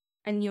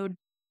and you're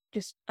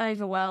just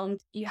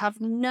overwhelmed, you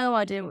have no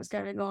idea what's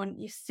going on,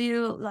 you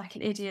feel like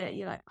an idiot,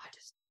 you're like,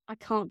 I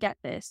can't get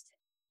this.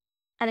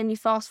 And then you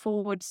fast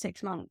forward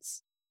 6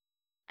 months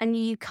and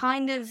you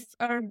kind of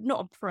are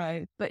not a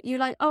pro, but you're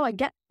like, oh,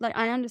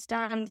 I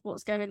understand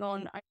what's going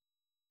on. I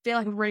feel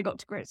like I've really got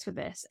to grips with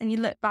this. And you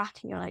look back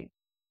and you're like,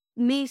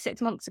 me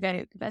 6 months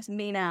ago compared to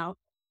me now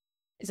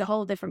is a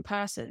whole different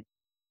person.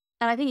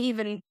 And I think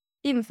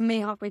even for me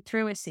halfway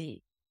through a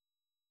seat,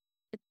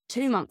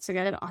 2 months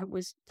ago, I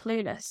was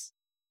clueless.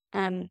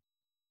 I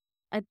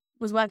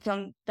was working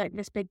on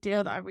this big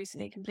deal that I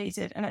recently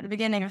completed. And at the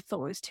beginning, I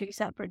thought it was 2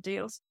 separate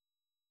deals.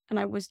 And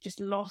I was just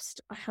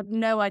lost. I had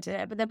no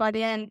idea. But then by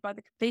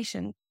the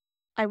completion,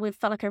 I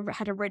felt like I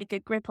had a really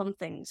good grip on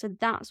things. So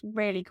that's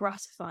really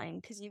gratifying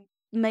because you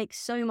make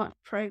so much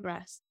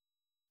progress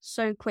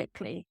so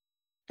quickly.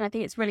 And I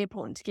think it's really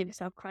important to give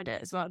yourself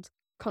credit as well, to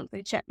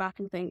constantly check back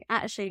and think,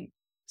 actually,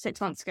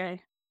 6 months ago,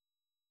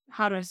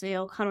 how do I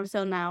feel? How do I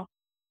feel now?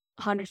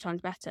 100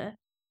 times better.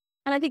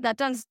 And I think that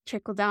does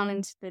trickle down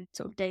into the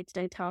sort of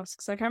day-to-day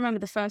tasks. Like I remember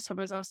the first time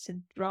I was asked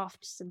to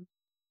draft some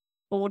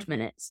board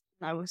minutes,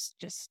 I was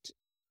just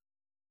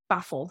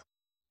baffled.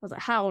 was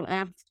like, how on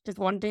earth does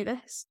one do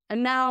this?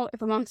 And now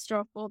if I'm on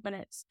for 4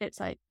 minutes, it's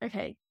like,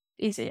 okay,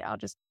 easy. I'll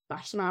just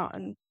bash them out.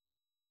 And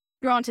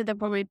granted, they'll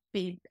probably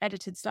be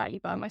edited slightly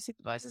by my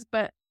supervisors,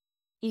 but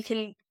you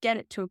can get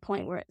it to a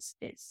point where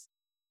it's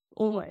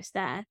almost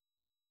there.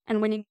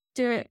 And when you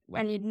do it,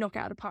 when you knock it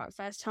out of the park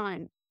the first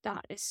time,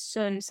 that is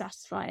so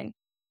satisfying.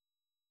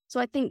 So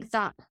I think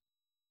that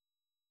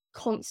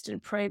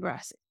constant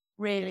progress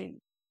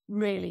really,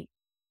 really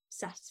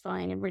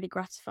satisfying and really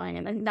gratifying.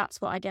 And I think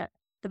that's what I get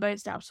the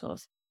most out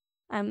of.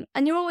 And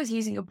you're always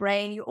using your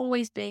brain, you're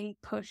always being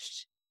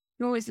pushed,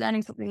 you're always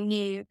learning something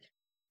new.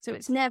 So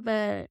it's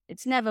never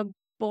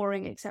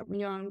boring, except when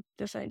you're on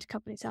the phone to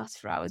company tasks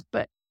for hours.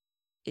 But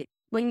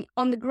when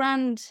in the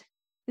grand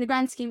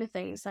scheme of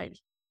things, like,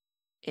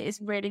 it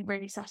is really,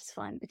 really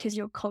satisfying because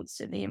you're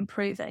constantly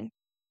improving.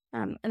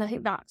 And I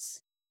think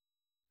that's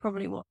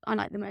probably what I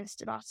like the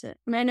most about it.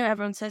 I mean, I know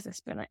everyone says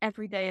this, but like,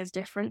 every day is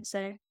different.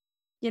 So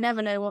you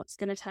never know what's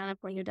going to turn up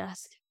on your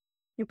desk,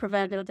 your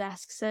proverbial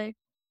desk. So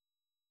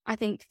I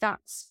think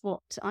that's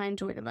what I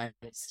enjoy the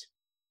most.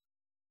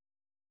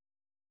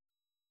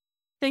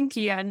 Thank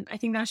you. And I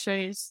think that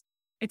shows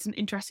it's an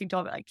interesting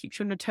job. It like keeps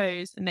you on your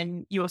toes, and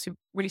then you also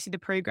really see the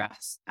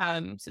progress.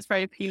 So it's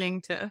very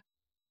appealing to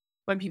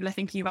when people are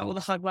thinking about all the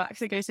hard work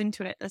that goes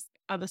into it, there's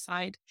the other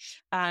side,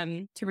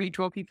 to really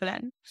draw people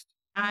in.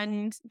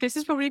 And this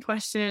is probably a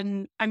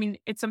question, I mean,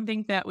 it's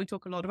something that we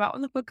talk a lot about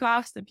on the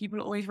podcast that people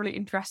are always really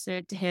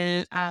interested to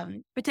hear,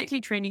 particularly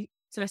trainee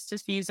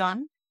solicitors' views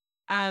on.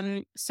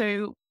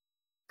 So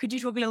could you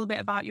talk a little bit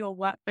about your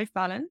work-life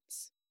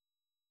balance?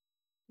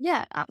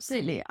 Yeah,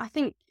 absolutely. I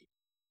think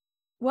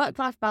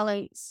work-life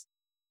balance,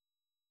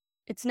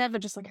 it's never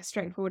just like a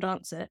straightforward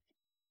answer,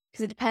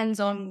 because it depends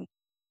on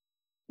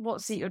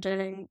what seat you're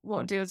doing,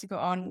 what deals you've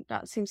got on.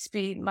 That seems to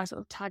be my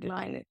sort of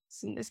tagline.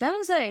 It's never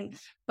the same.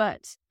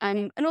 But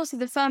and also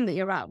the firm that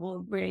you're at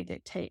will really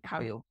dictate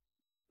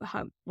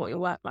what your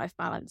work-life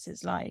balance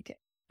is like.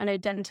 I know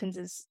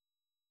Denton's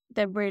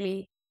they're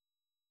really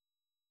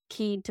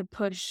keen to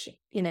push,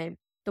 the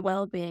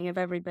well-being of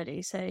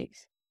everybody. So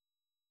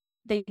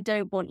they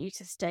don't want you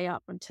to stay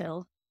up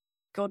until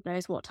God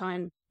knows what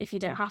time if you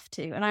don't have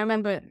to. And I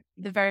remember at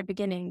the very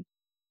beginning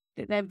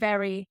that they're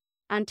very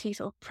anti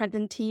sort of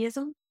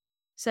presenteeism.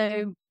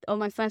 So on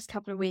my first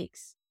couple of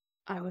weeks,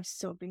 I was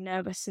sort of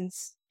nervous and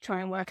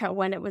try and work out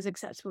when it was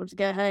acceptable to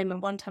go home.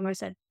 And one time I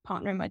said,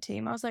 partner in my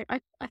team, I was like,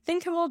 I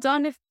think I'm all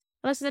done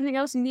unless there's anything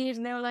else you need.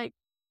 And they were like,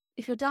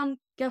 if you're done,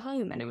 go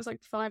home. And it was like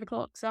 5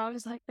 o'clock. So I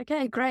was like,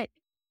 okay, great.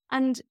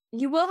 And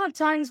you will have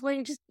times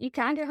where you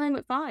can go home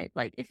at 5.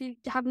 Like if you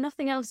have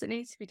nothing else that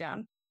needs to be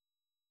done,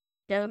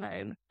 go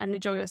home and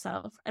enjoy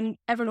yourself. And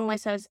everyone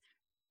always says,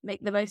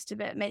 make the most of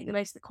it, make the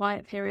most of the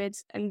quiet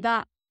periods. And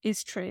that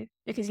is true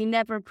because you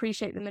never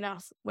appreciate them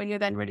enough when you're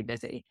then really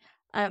busy.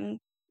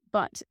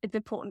 But it's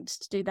important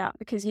to do that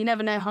because you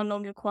never know how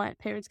long your quiet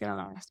period's going to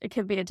last. It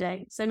could be a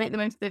day. So make the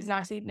most of those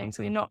nice evenings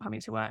when you're not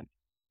having to work.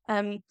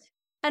 And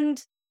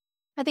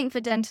I think for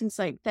Denton's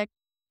sake,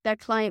 their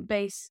client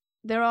base,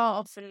 there are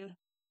often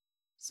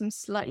some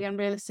slightly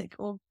unrealistic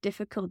or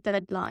difficult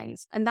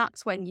deadlines. And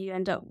that's when you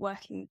end up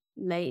working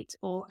late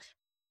or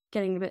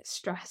getting a bit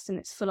stressed and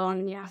it's full on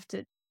and you have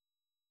to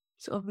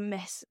sort of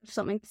miss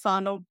something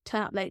fun or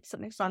turn up late to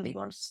something fun that you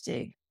wanted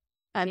to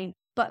do.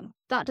 But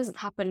that doesn't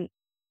happen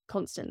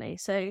constantly.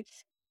 So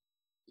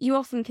you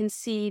often can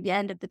see the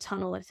end of the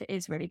tunnel if it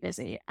is really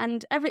busy.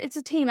 And it's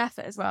a team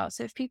effort as well.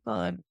 So if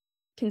people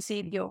can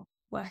see that you're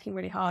working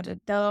really hard,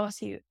 they'll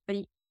ask you,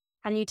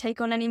 can you take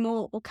on any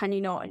more or can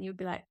you not? And you'll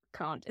be like,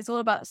 can't. It's all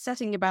about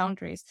setting your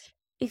boundaries.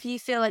 If you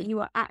feel like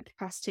you are at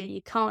capacity,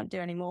 you can't do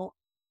any more,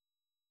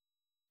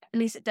 at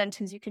least at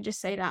Denton's, you can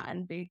just say that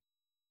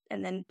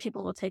and then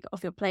people will take it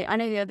off your plate. I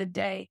know the other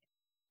day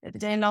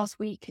last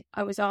week,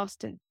 I was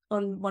asked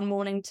on one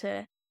morning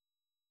to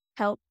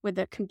help with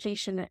the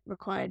completion that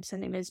required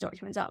sending those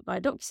documents out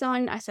by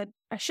DocuSign. I said,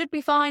 I should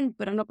be fine,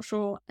 but I'm not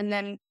sure. And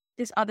then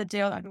this other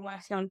deal that I've been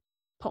working on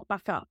popped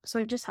back up. So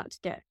I've just had to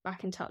get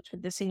back in touch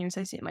with the senior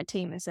associate in my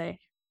team and say,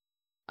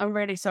 I'm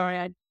really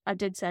sorry. I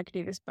did say I could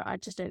do this, but I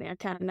just don't think I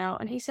can now.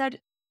 And he said,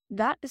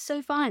 that is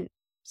so fine.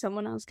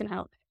 Someone else can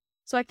help.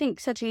 So I think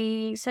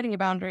setting your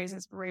boundaries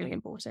is really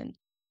important.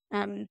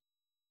 And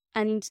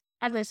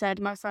as I said,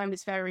 my firm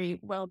is very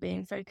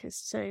well-being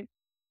focused. So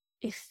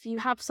if you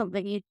have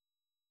something you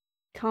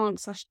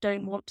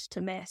can't/don't want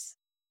to miss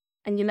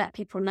and you let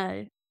people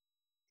know,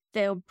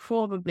 they'll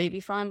probably be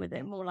fine with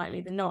it more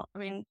likely than not. I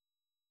mean,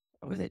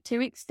 what was it, 2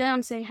 weeks ago,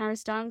 I'm seeing Harry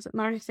Styles at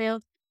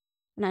Murrayfield.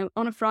 And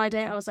on a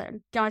Friday, I was like,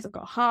 guys, I've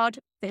got a hard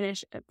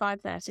finish at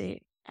 5:30.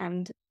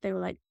 And they were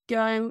like,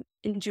 go,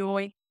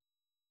 enjoy,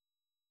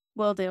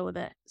 we'll deal with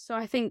it. So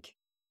I think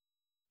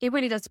it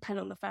really does depend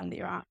on the firm that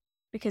you're at,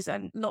 because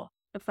a lot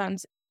of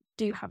firms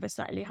do have a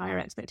slightly higher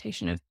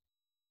expectation of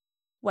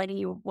when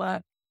you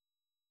work,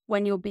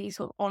 when you'll be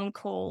sort of on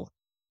call.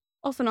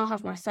 Often I'll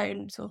have my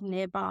phone sort of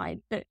nearby,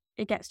 but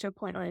it gets to a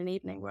point on an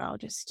evening where I'll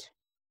just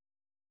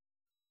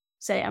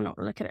say I'm not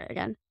going to look at it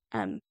again.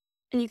 And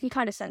you can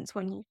kind of sense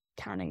when you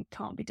can and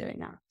can't be doing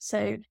that.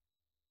 So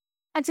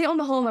I'd say on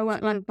the whole, my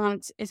work-life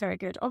balance is very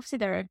good. Obviously,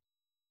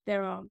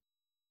 there are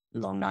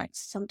long nights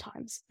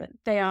sometimes, but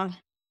they are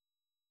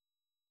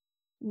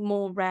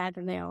more rare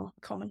than they are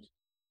common.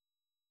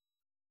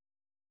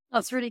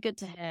 That's really good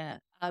to hear.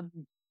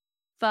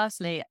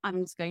 Firstly,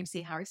 I'm just going to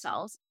see Harry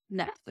Styles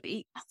next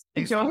week.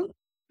 Sure.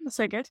 That's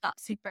so good.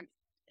 That's super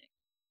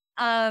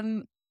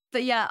exciting.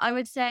 But yeah, I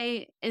would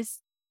say it's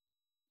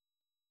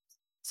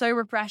so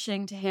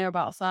refreshing to hear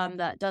about a firm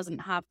that doesn't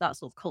have that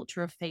sort of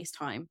culture of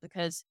FaceTime,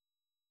 because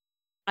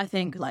I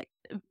think like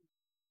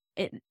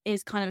it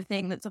is kind of a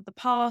thing that's of the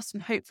past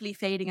and hopefully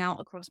fading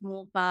out across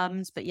more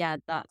firms. But yeah,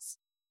 that's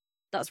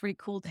really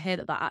cool to hear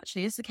that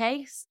actually is the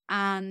case.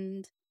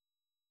 And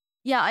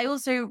yeah, I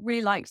also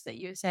really liked that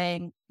you were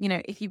saying, you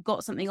know, if you've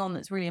got something on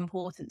that's really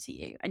important to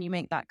you and you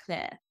make that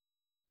clear,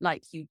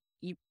 like you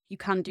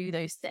can do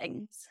those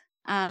things.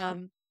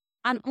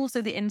 And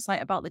also the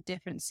insight about the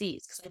different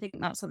seats, because I think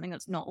that's something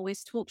that's not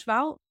always talked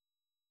about.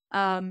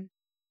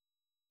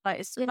 Like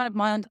it's kind of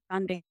my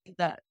understanding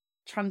that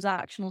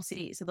transactional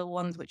seats are the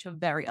ones which are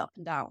very up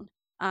and down.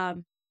 But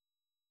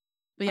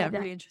yeah,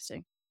 really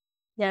interesting.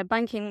 Yeah,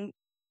 banking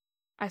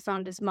I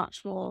found is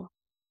much more,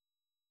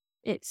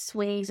 it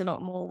swings a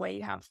lot more, where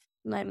you have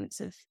moments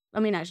of, I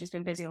mean, actually it's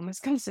been busy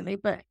almost constantly,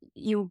 but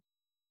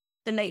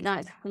the late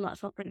nights happen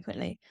much more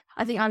frequently.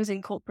 I think I was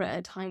in corporate at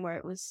a time where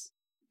it was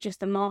just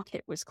the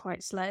market was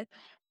quite slow.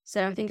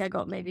 So I think I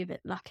got maybe a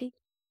bit lucky,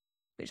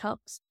 which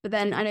helps. But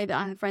then I know that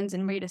I have friends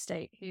in real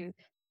estate who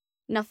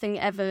nothing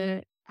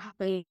ever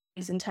happens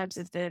in terms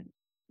of the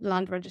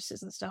land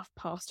registers and stuff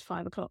past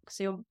 5 o'clock.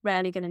 So you're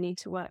rarely going to need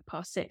to work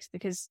past 6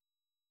 because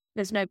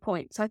there's no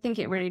point. So I think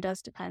it really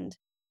does depend.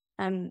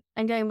 And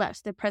going back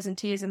to the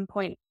presenteeism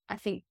point, I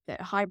think that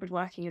hybrid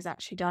working has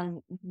actually done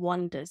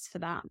wonders for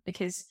that,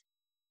 because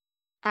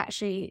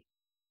actually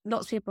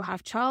lots of people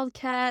have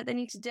childcare they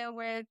need to deal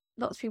with.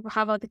 Lots of people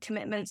have other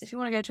commitments. If you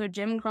want to go to a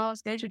gym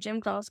class, go to a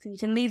gym class, because you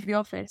can leave the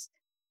office,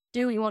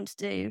 do what you want to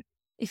do.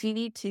 If you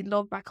need to,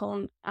 log back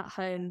on at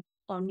home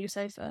on your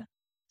sofa.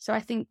 So I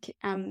think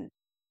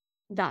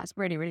that's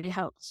really, really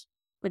helped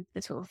with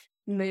the sort of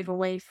move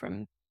away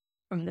from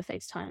the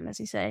FaceTime,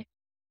 as you say.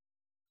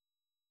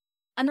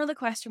 Another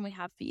question we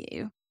have for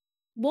you.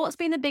 What's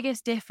been the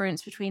biggest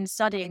difference between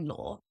studying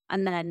law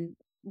and then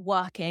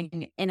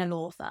working in a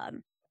law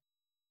firm?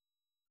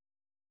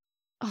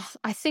 Oh,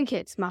 I think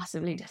it's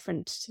massively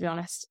different, to be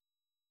honest.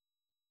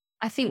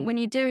 I think when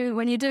you're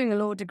doing a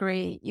law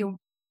degree, you're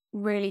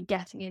really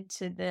getting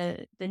into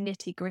the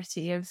nitty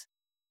gritty of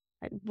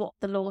like what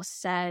the law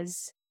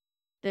says,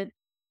 the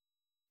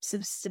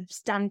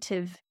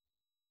substantive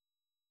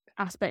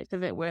aspect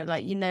of it, where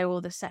like you know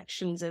all the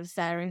sections of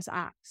various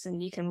acts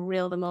and you can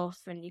reel them off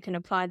and you can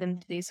apply them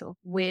to these sort of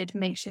weird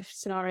makeshift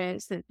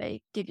scenarios that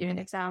they give you in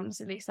exams.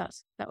 At least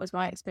that was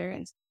my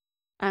experience.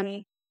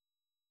 And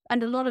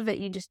a lot of it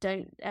you just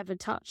don't ever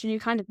touch, and you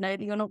kind of know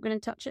that you're not going to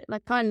touch it.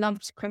 Like I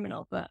loved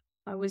criminal, but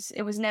it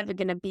was never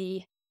going to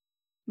be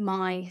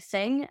my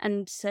thing.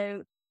 And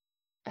so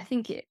I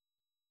think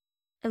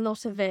a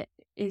lot of it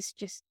is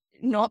just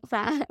not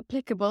that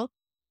applicable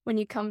when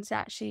you come to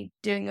actually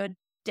doing a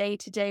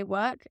day-to-day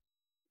work.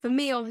 For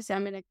me, obviously,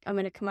 I'm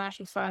in a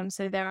commercial firm,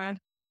 so there are,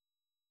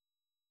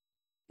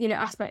 you know,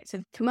 aspects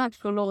of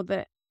commercial law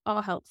that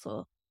are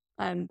helpful.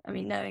 I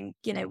mean, knowing,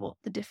 you know, what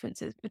the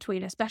difference is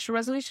between a special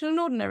resolution and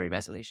an ordinary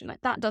resolution, like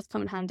that does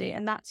come in handy,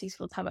 and that's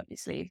useful to have up your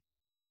sleeve.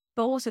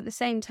 But also at the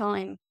same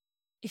time,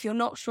 if you're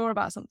not sure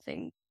about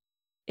something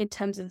in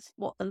terms of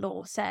what the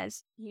law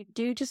says, you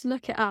do just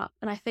look it up.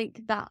 And I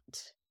think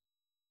that,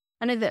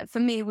 I know that for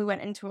me, we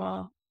went into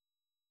our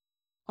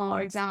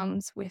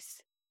exams with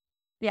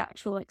the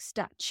actual like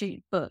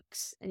statute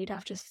books, and you'd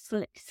have to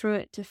flick through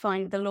it to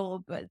find the law,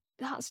 but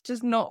that's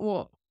just not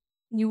what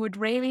you would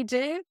really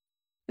do.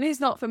 At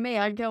least not for me.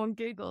 I'd go on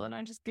Google and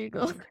I just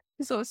Google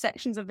the sort of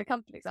sections of the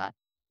Companies Act,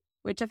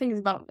 which I think is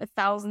about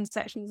 1,000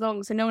 sections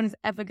long, so no one is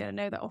ever going to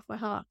know that off by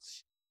heart.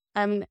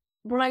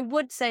 What I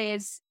would say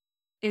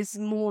is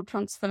more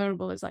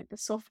transferable is like the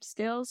soft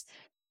skills.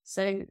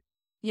 So,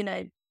 you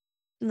know,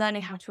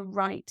 learning how to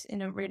write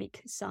in a really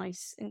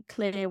concise and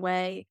clear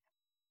way,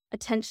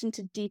 attention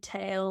to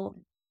detail,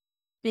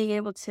 being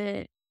able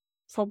to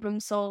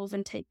problem solve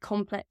and take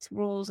complex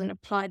rules and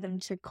apply them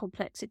to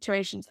complex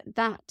situations.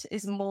 That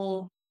is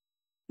more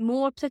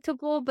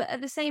applicable, but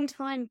at the same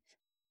time,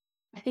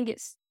 I think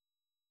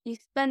you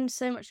spend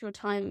so much of your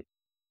time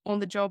on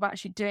the job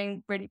actually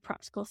doing really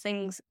practical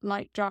things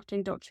like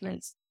drafting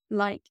documents,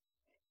 like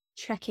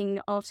checking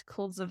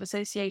articles of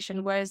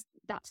association, whereas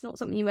that's not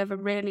something you ever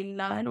really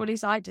learn, or at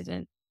least I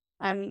didn't.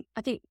 I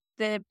think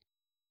the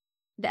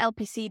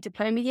LPC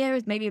diploma year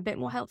is maybe a bit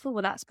more helpful,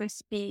 where that's supposed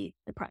to be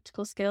the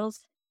practical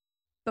skills.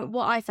 But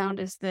what I found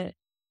is that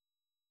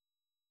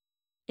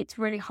it's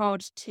really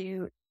hard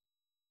to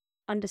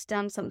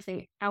understand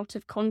something out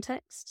of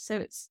context. So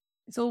it's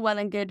all well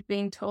and good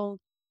being told,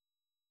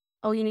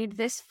 oh, you need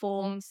this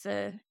form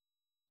for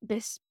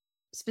this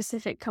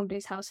specific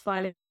Companies House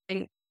filing,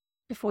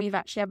 before you've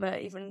actually ever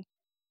even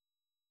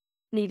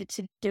needed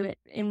to do it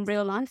in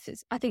real life.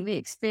 I think the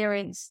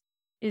experience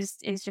is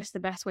just the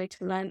best way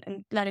to learn.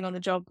 And learning on the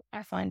job,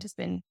 I find, has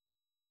been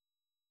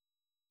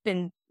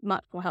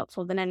much more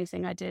helpful than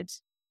anything I did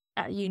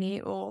at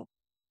uni or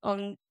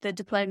on the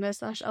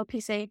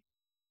diploma/LPC.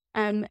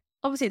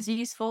 Obviously it's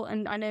useful,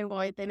 and I know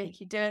why they make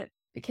you do it,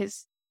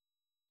 because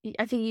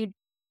I think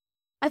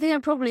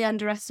I'm probably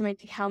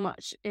underestimating how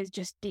much is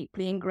just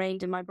deeply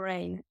ingrained in my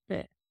brain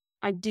that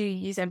I do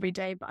use every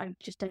day, but I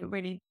just don't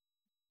really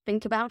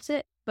think about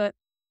it. But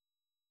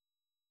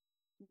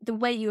the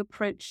way you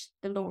approach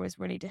the law is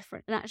really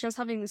different. And actually, I was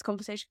having this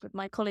conversation with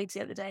my colleagues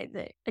the other day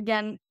that,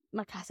 again,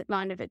 my classic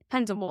line of it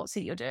depends on what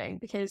seat you're doing,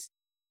 because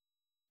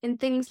in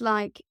things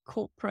like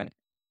corporate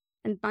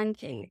and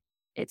banking,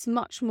 it's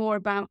much more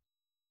about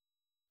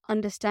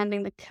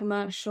understanding the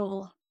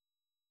commercial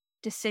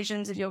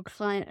decisions of your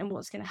client and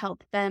what's going to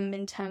help them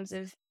in terms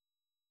of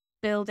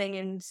building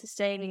and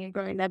sustaining and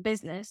growing their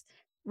business,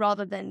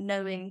 rather than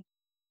knowing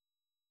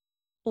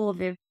all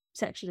the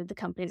sections of the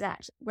Companies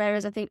Act.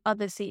 Whereas I think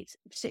other seats,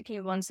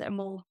 particularly ones that are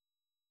more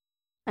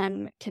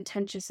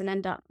contentious and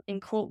end up in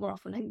court more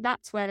often, I think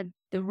that's where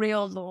the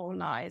real law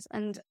lies.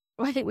 And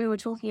I think we were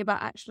talking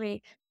about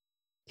actually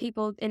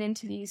people in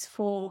interviews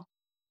for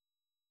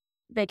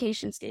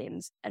vacation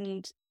schemes,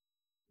 and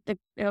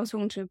I was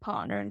talking to a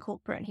partner in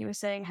corporate, and he was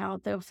saying how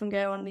they often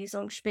go on these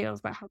long spiels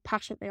about how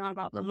passionate they are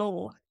about the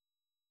law.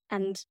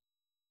 And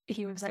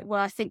he was like,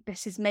 well, I think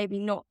this is maybe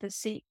not the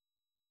seat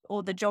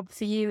or the job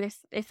for you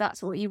if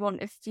that's what you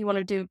want, if you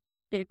want to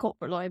be a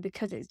corporate lawyer,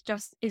 because it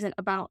just isn't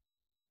about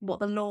what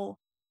the law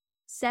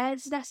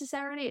says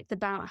necessarily. It's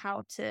about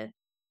how to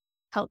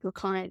help your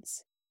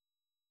clients,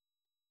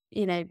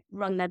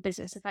 run their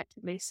business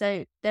effectively.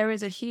 So there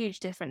is a huge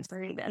difference,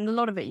 and a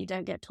lot of it you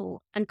don't get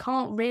taught and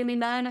can't really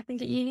learn, I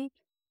think, at uni.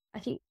 I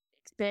think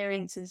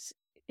experience is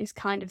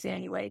kind of the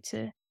only way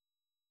to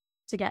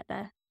get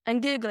there.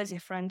 And Google is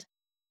your friend.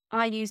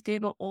 I use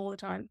Google all the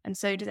time, and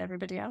so does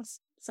everybody else.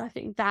 So I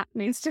think that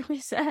needs to be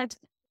said.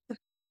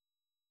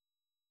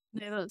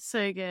 No, that's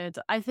so good.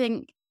 I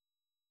think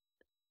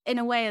in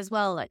a way as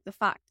well, like the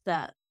fact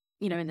that,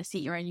 in the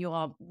seat you're in, you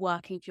are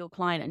working for your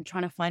client and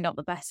trying to find out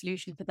the best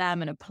solution for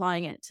them and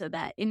applying it to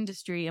their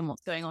industry and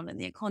what's going on in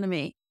the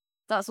economy.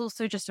 That's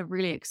also just a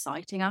really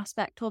exciting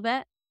aspect of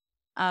it.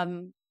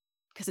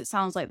 Because it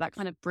sounds like that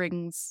kind of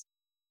brings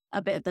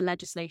a bit of the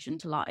legislation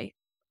to life,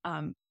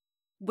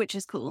 which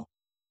is cool.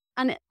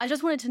 And I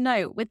just wanted to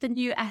know, with the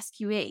new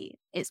SQE,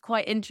 it's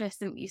quite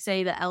interesting that you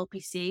say that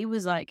LPC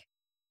was like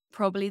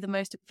probably the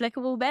most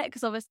applicable bit,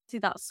 because obviously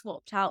that's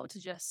swapped out to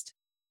just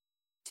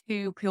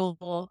 2 pure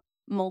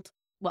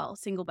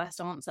single best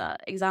answer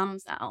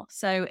exams now.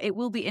 So it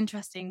will be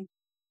interesting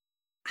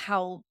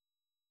how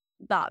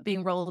that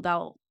being rolled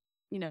out,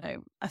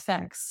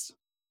 affects.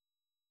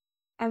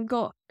 I've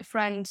got a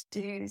friend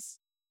who's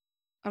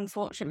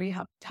unfortunately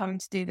having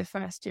to do the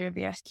first year of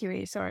the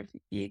SQE. Sorry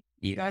if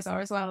you guys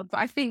are as well. But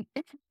I think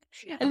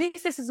at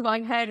least this is what I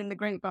heard in the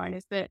grapevine,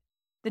 is that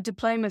the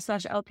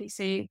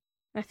diploma/LPC,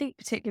 I think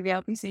particularly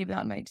the LPC, but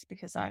that may just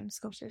because I'm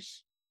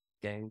Scottish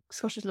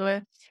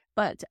lawyer,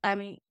 but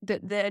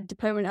the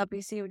diploma and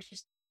LPC were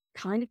just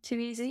kind of too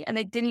easy, and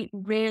they didn't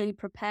really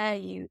prepare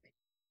you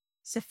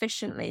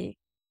sufficiently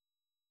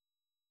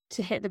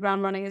to hit the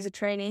ground running as a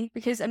trainee.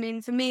 Because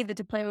for me, the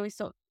diploma, we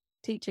stopped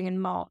teaching in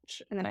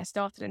March, and then I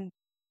started in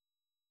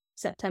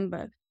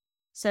September.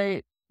 So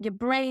your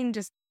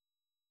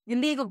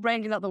legal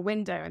brain is out the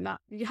window, and that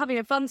you're having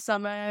a fun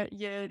summer,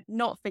 you're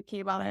not thinking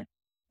about it.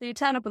 So you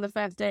turn up on the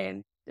first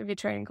day of your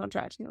training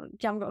contract, and you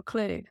haven't got a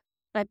clue.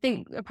 I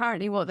think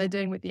apparently what they're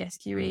doing with the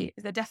SQE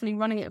is they're definitely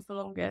running it for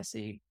longer, so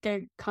you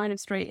go kind of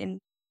straight into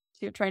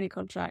your training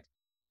contract.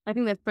 I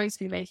think they're supposed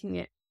to be making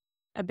it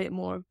a bit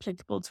more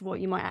applicable to what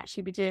you might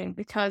actually be doing,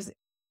 because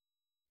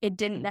it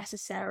didn't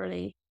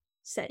necessarily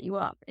set you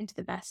up into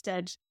the best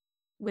stead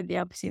with the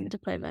LPC and the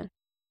diploma.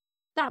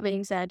 That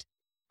being said,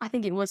 I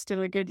think it was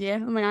still a good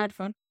year. I had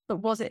fun, but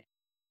was it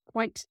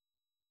quite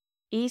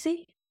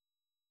easy?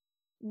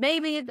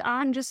 Maybe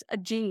I'm just a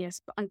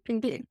genius, but I'm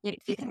thinking,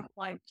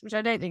 which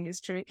I don't think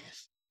is true.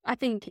 I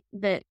think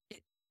that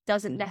it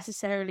doesn't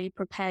necessarily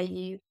prepare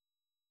you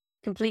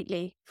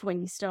completely for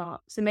when you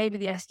start. So maybe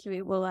the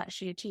SQE will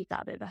actually achieve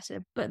that a bit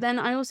better. But then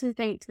I also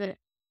think that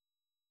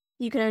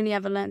you can only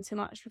ever learn so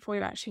much before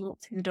you actually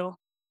walk through the door.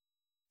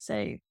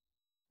 So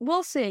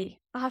we'll see.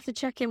 I'll have to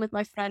check in with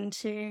my friend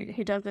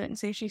who does it and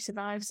see if she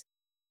survives.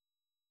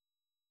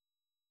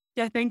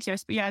 Yeah, thank you.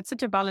 But yeah, it's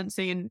such a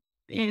balancing, and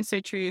it's so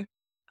true.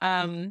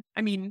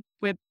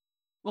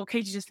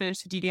 Katie just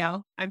finished the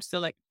DDL. I'm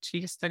still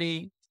actually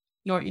studying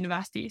York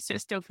University, so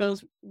it still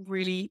feels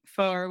really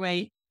far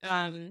away.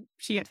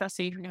 She gets that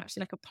stage when you're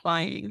actually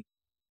applying,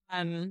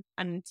 and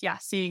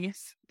seeing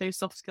if those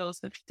soft skills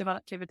have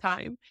developed over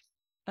time.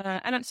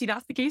 And actually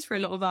that's the case for a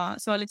lot of our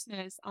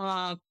listeners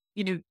are,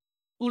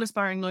 all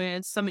aspiring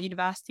lawyers, some at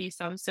university,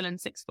 some still in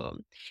sixth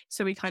form.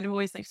 So we kind of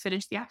always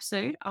finish the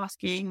episode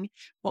asking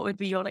what would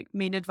be your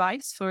main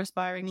advice for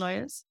aspiring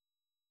lawyers.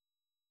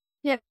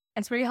 Yeah,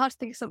 it's really hard to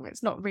think of something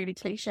that's not really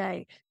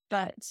cliche,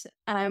 but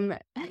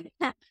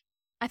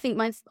I think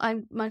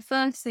my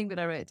first thing that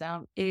I wrote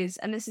down is,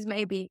 and this is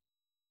maybe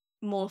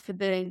more for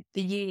the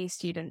uni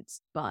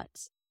students,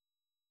 but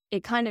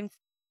it kind of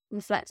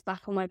reflects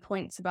back on my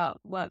points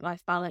about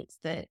work-life balance,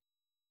 that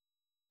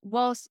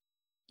whilst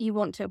you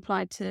want to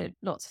apply to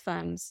lots of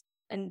firms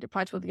and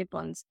apply to all the good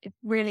ones, it's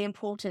really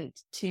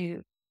important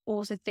to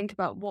also think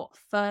about what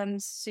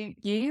firms suit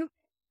you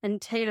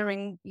and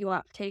tailoring your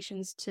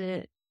applications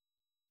to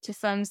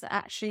firms that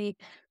actually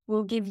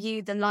will give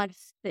you the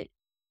life that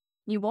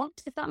you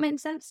want, if that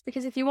makes sense.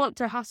 Because if you want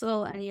to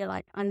hustle and you're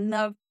like, I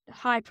love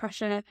high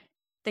pressure,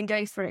 then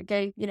go for it,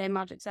 go,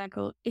 magic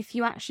circle. If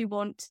you actually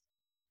want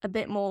a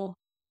bit more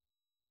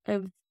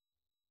of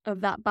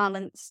that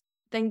balance,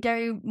 then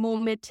go more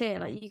mid-tier.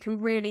 Like, you can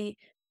really,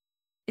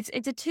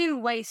 it's a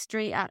two-way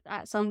street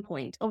at some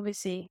point.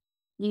 Obviously,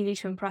 you need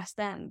to impress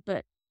them,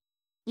 but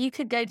you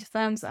could go to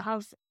firms that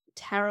have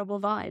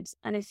terrible vibes,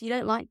 and if you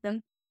don't like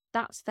them,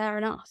 that's fair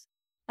enough.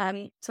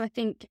 So I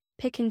think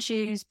pick and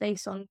choose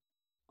based on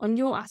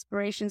your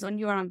aspirations, on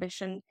your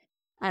ambition,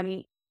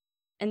 and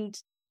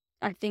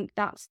I think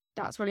that's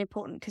really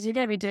important, because you're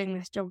going to be doing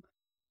this job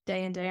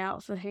day in, day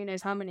out for who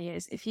knows how many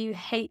years. If you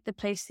hate the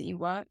place that you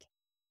work,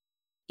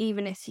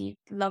 even if you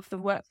love the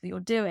work that you're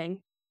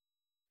doing,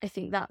 I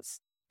think that's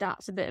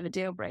a bit of a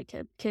deal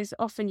breaker, because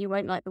often you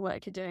won't like the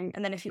work you're doing,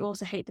 and then if you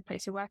also hate the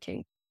place you're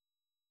working,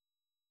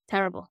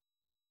 terrible.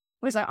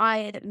 Whereas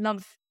I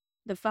love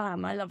the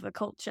firm, I love the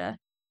culture,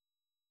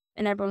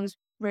 and everyone's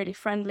really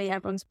friendly,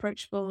 everyone's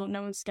approachable,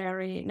 no one's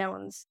scary, no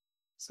one's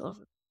sort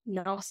of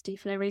nasty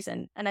for no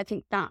reason. And I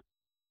think that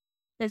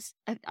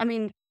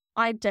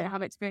I don't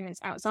have experience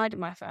outside of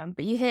my firm,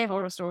 but you hear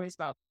horror stories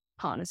about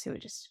partners who are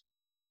just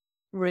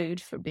rude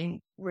for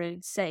being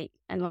rude's sake,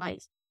 and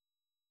like,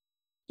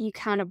 you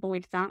can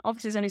avoid that.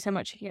 Obviously, there's only so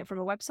much you can get from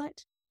a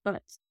website,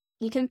 but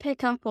you can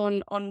pick up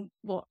on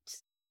what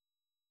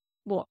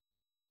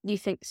you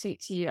think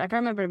suits you. I can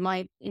remember in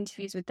my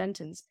interviews with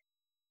Dentons,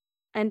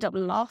 I end up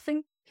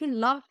laughing. Who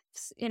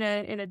laughs in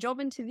a job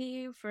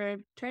interview for a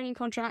training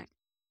contract?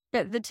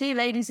 But the two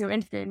ladies who were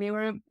interviewing me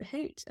were a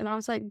hoot, and I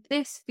was like,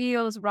 this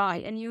feels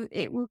right, and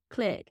it will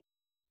click.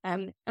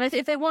 And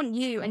if they want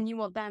you and you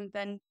want them,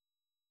 then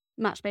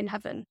match made in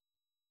heaven.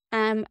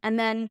 And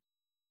then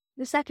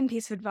the second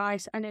piece of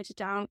advice I noted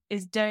down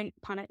is don't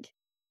panic,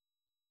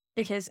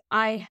 because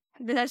I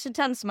should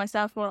tell this to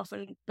myself more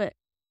often, but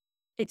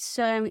it's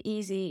so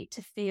easy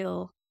to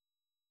feel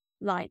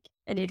like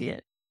an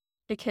idiot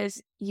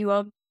because you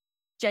are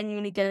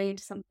genuinely going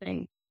into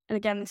something. And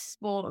again, this is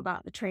more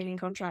about the training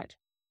contract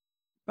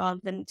rather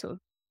than sort of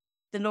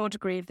the law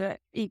degree, that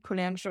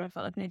equally I'm sure I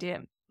felt like an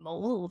idiot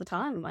all the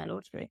time in my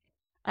law degree.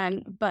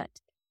 But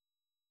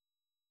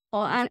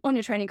on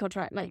your training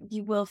contract, like,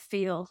 you will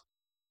feel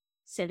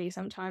silly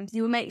sometimes.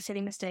 You will make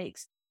silly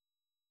mistakes,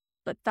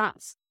 but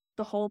that's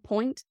the whole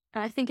point.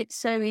 And I think it's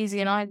so easy,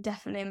 and I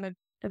definitely am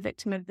a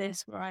victim of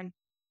this, where I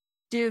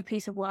do a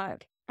piece of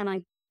work and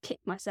I kick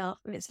myself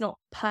if it's not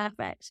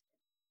perfect,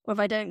 or if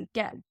I don't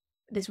get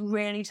this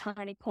really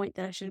tiny point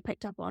that I should have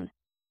picked up on.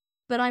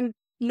 But I'm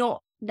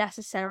not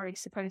necessarily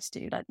supposed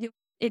to. Like,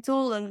 it's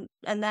all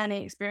a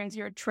learning experience.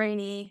 You're a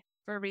trainee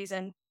for a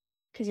reason,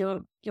 because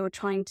you're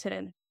trying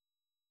to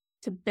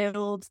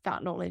build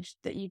that knowledge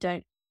that you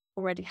don't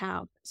already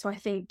have. So I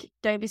think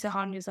don't be so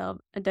hard on yourself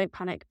and don't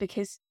panic,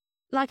 because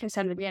like I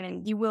said at the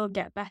beginning, you will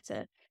get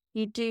better.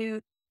 You do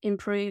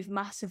improve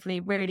massively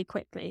really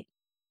quickly,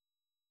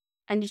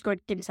 and you just got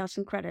to give yourself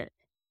some credit.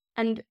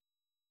 And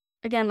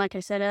again, like I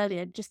said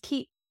earlier, just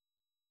keep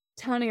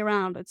turning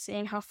around and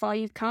seeing how far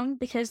you've come,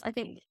 because I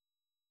think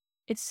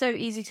it's so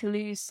easy to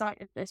lose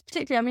sight of this.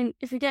 Particularly,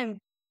 if you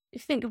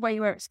think of where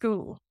you were at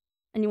school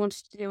and you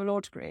wanted to do a law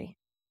degree,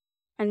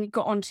 and you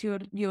got onto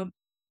your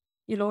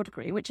law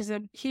degree, which is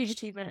a huge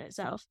achievement in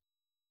itself,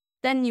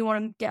 then you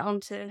want to get on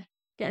to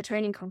get a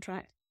training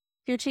contract.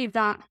 If you achieve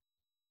that,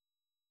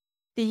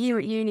 the year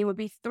at uni would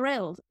be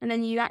thrilled. And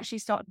then you actually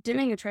start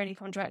doing a training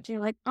contract, and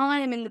you're like, I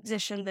am in the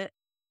position that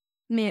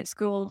me at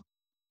school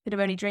could have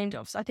only dreamed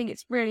of. So I think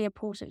it's really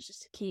important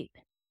just to keep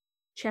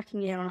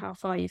checking in on how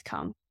far you've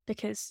come,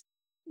 because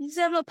you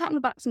deserve a little pat on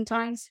the back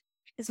sometimes,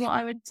 is what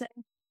I would say.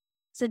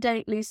 So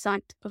don't lose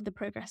sight of the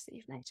progress that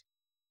you've made.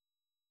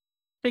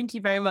 Thank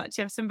you very much.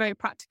 You have some very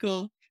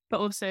practical,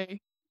 but also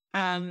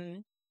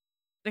the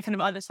kind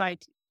of other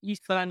side,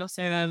 useful, and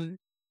also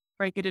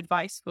very good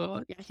advice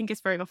for, I think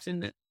it's very often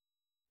that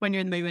when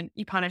you're in the moment,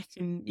 you panic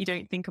and you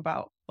don't think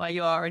about where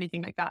you are or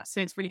anything like that. So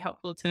it's really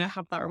helpful to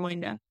have that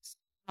reminder.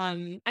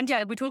 And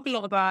yeah, we talk a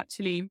lot about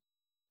actually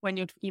when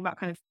you're talking about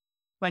kind of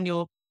when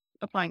you're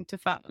applying to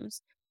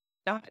firms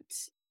that,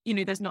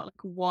 there's not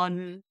like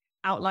one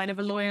outline of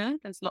a lawyer.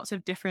 There's lots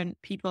of different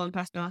people and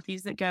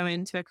personalities that go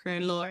into a career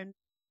in law.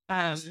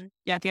 And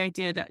the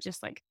idea that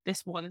just like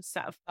this one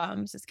set of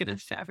firms is going to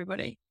fit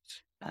everybody.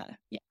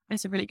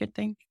 It's a really good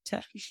thing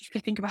to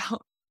think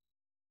about.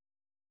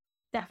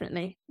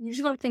 Definitely. You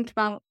just got to think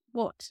about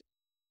what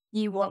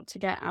you want to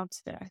get out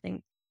of it, I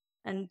think,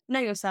 and know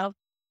yourself.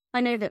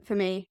 I know that for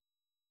me,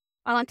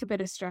 I like a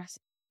bit of stress,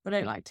 but I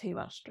don't like too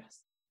much stress.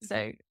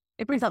 So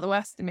it brings out the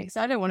worst in me. So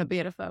I don't want to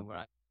be at a firm where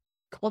I'm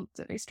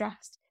constantly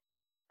stressed.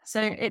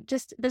 So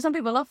there's some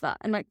people love that,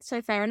 and like,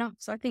 so fair enough.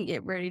 So I think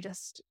it really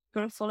just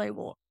got to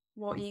follow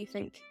what you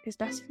think is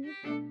best for you.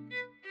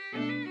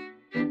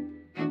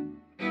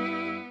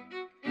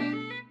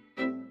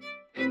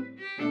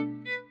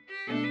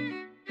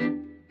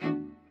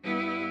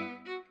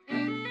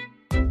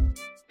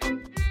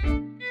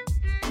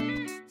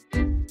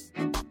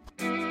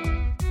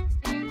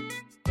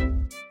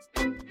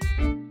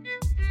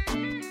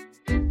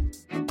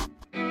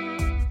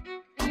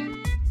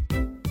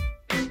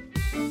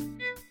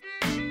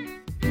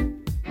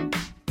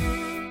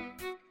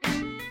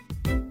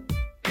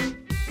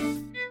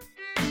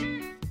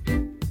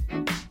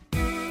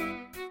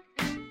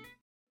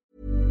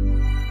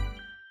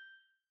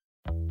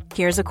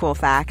 Here's a cool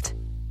fact.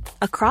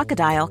 A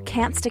crocodile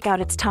can't stick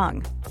out its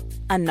tongue.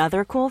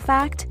 Another cool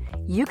fact,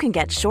 you can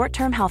get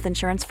short-term health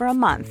insurance for a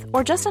month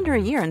or just under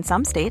a year in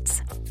some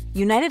states.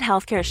 United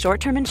Healthcare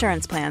short-term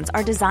insurance plans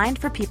are designed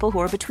for people who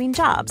are between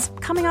jobs,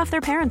 coming off their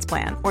parents'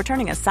 plan, or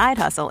turning a side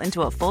hustle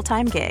into a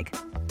full-time gig.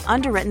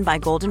 Underwritten by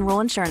Golden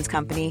Rule Insurance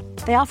Company,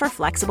 they offer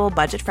flexible,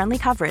 budget-friendly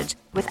coverage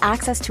with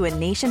access to a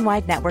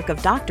nationwide network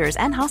of doctors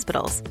and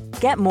hospitals.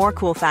 Get more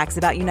cool facts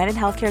about United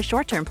Healthcare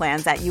short-term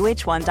plans at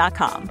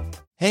uh1.com.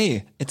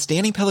 Hey, it's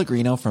Danny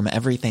Pellegrino from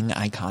Everything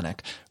Iconic.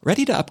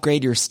 Ready to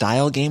upgrade your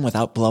style game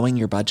without blowing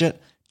your budget?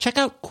 Check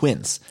out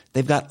Quince.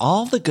 They've got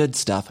all the good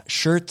stuff,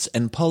 shirts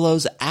and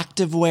polos,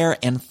 activewear,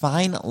 and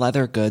fine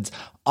leather goods,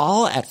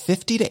 all at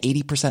 50 to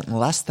 80%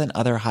 less than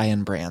other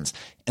high-end brands.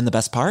 And the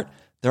best part?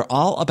 They're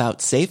all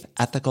about safe,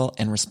 ethical,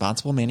 and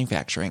responsible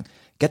manufacturing.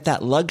 Get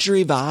that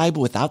luxury vibe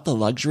without the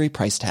luxury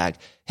price tag.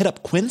 Hit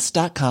up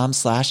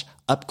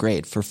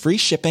quince.com/upgrade for free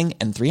shipping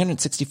and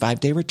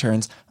 365-day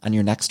returns on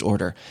your next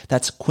order.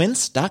 That's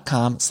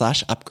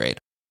quince.com/upgrade.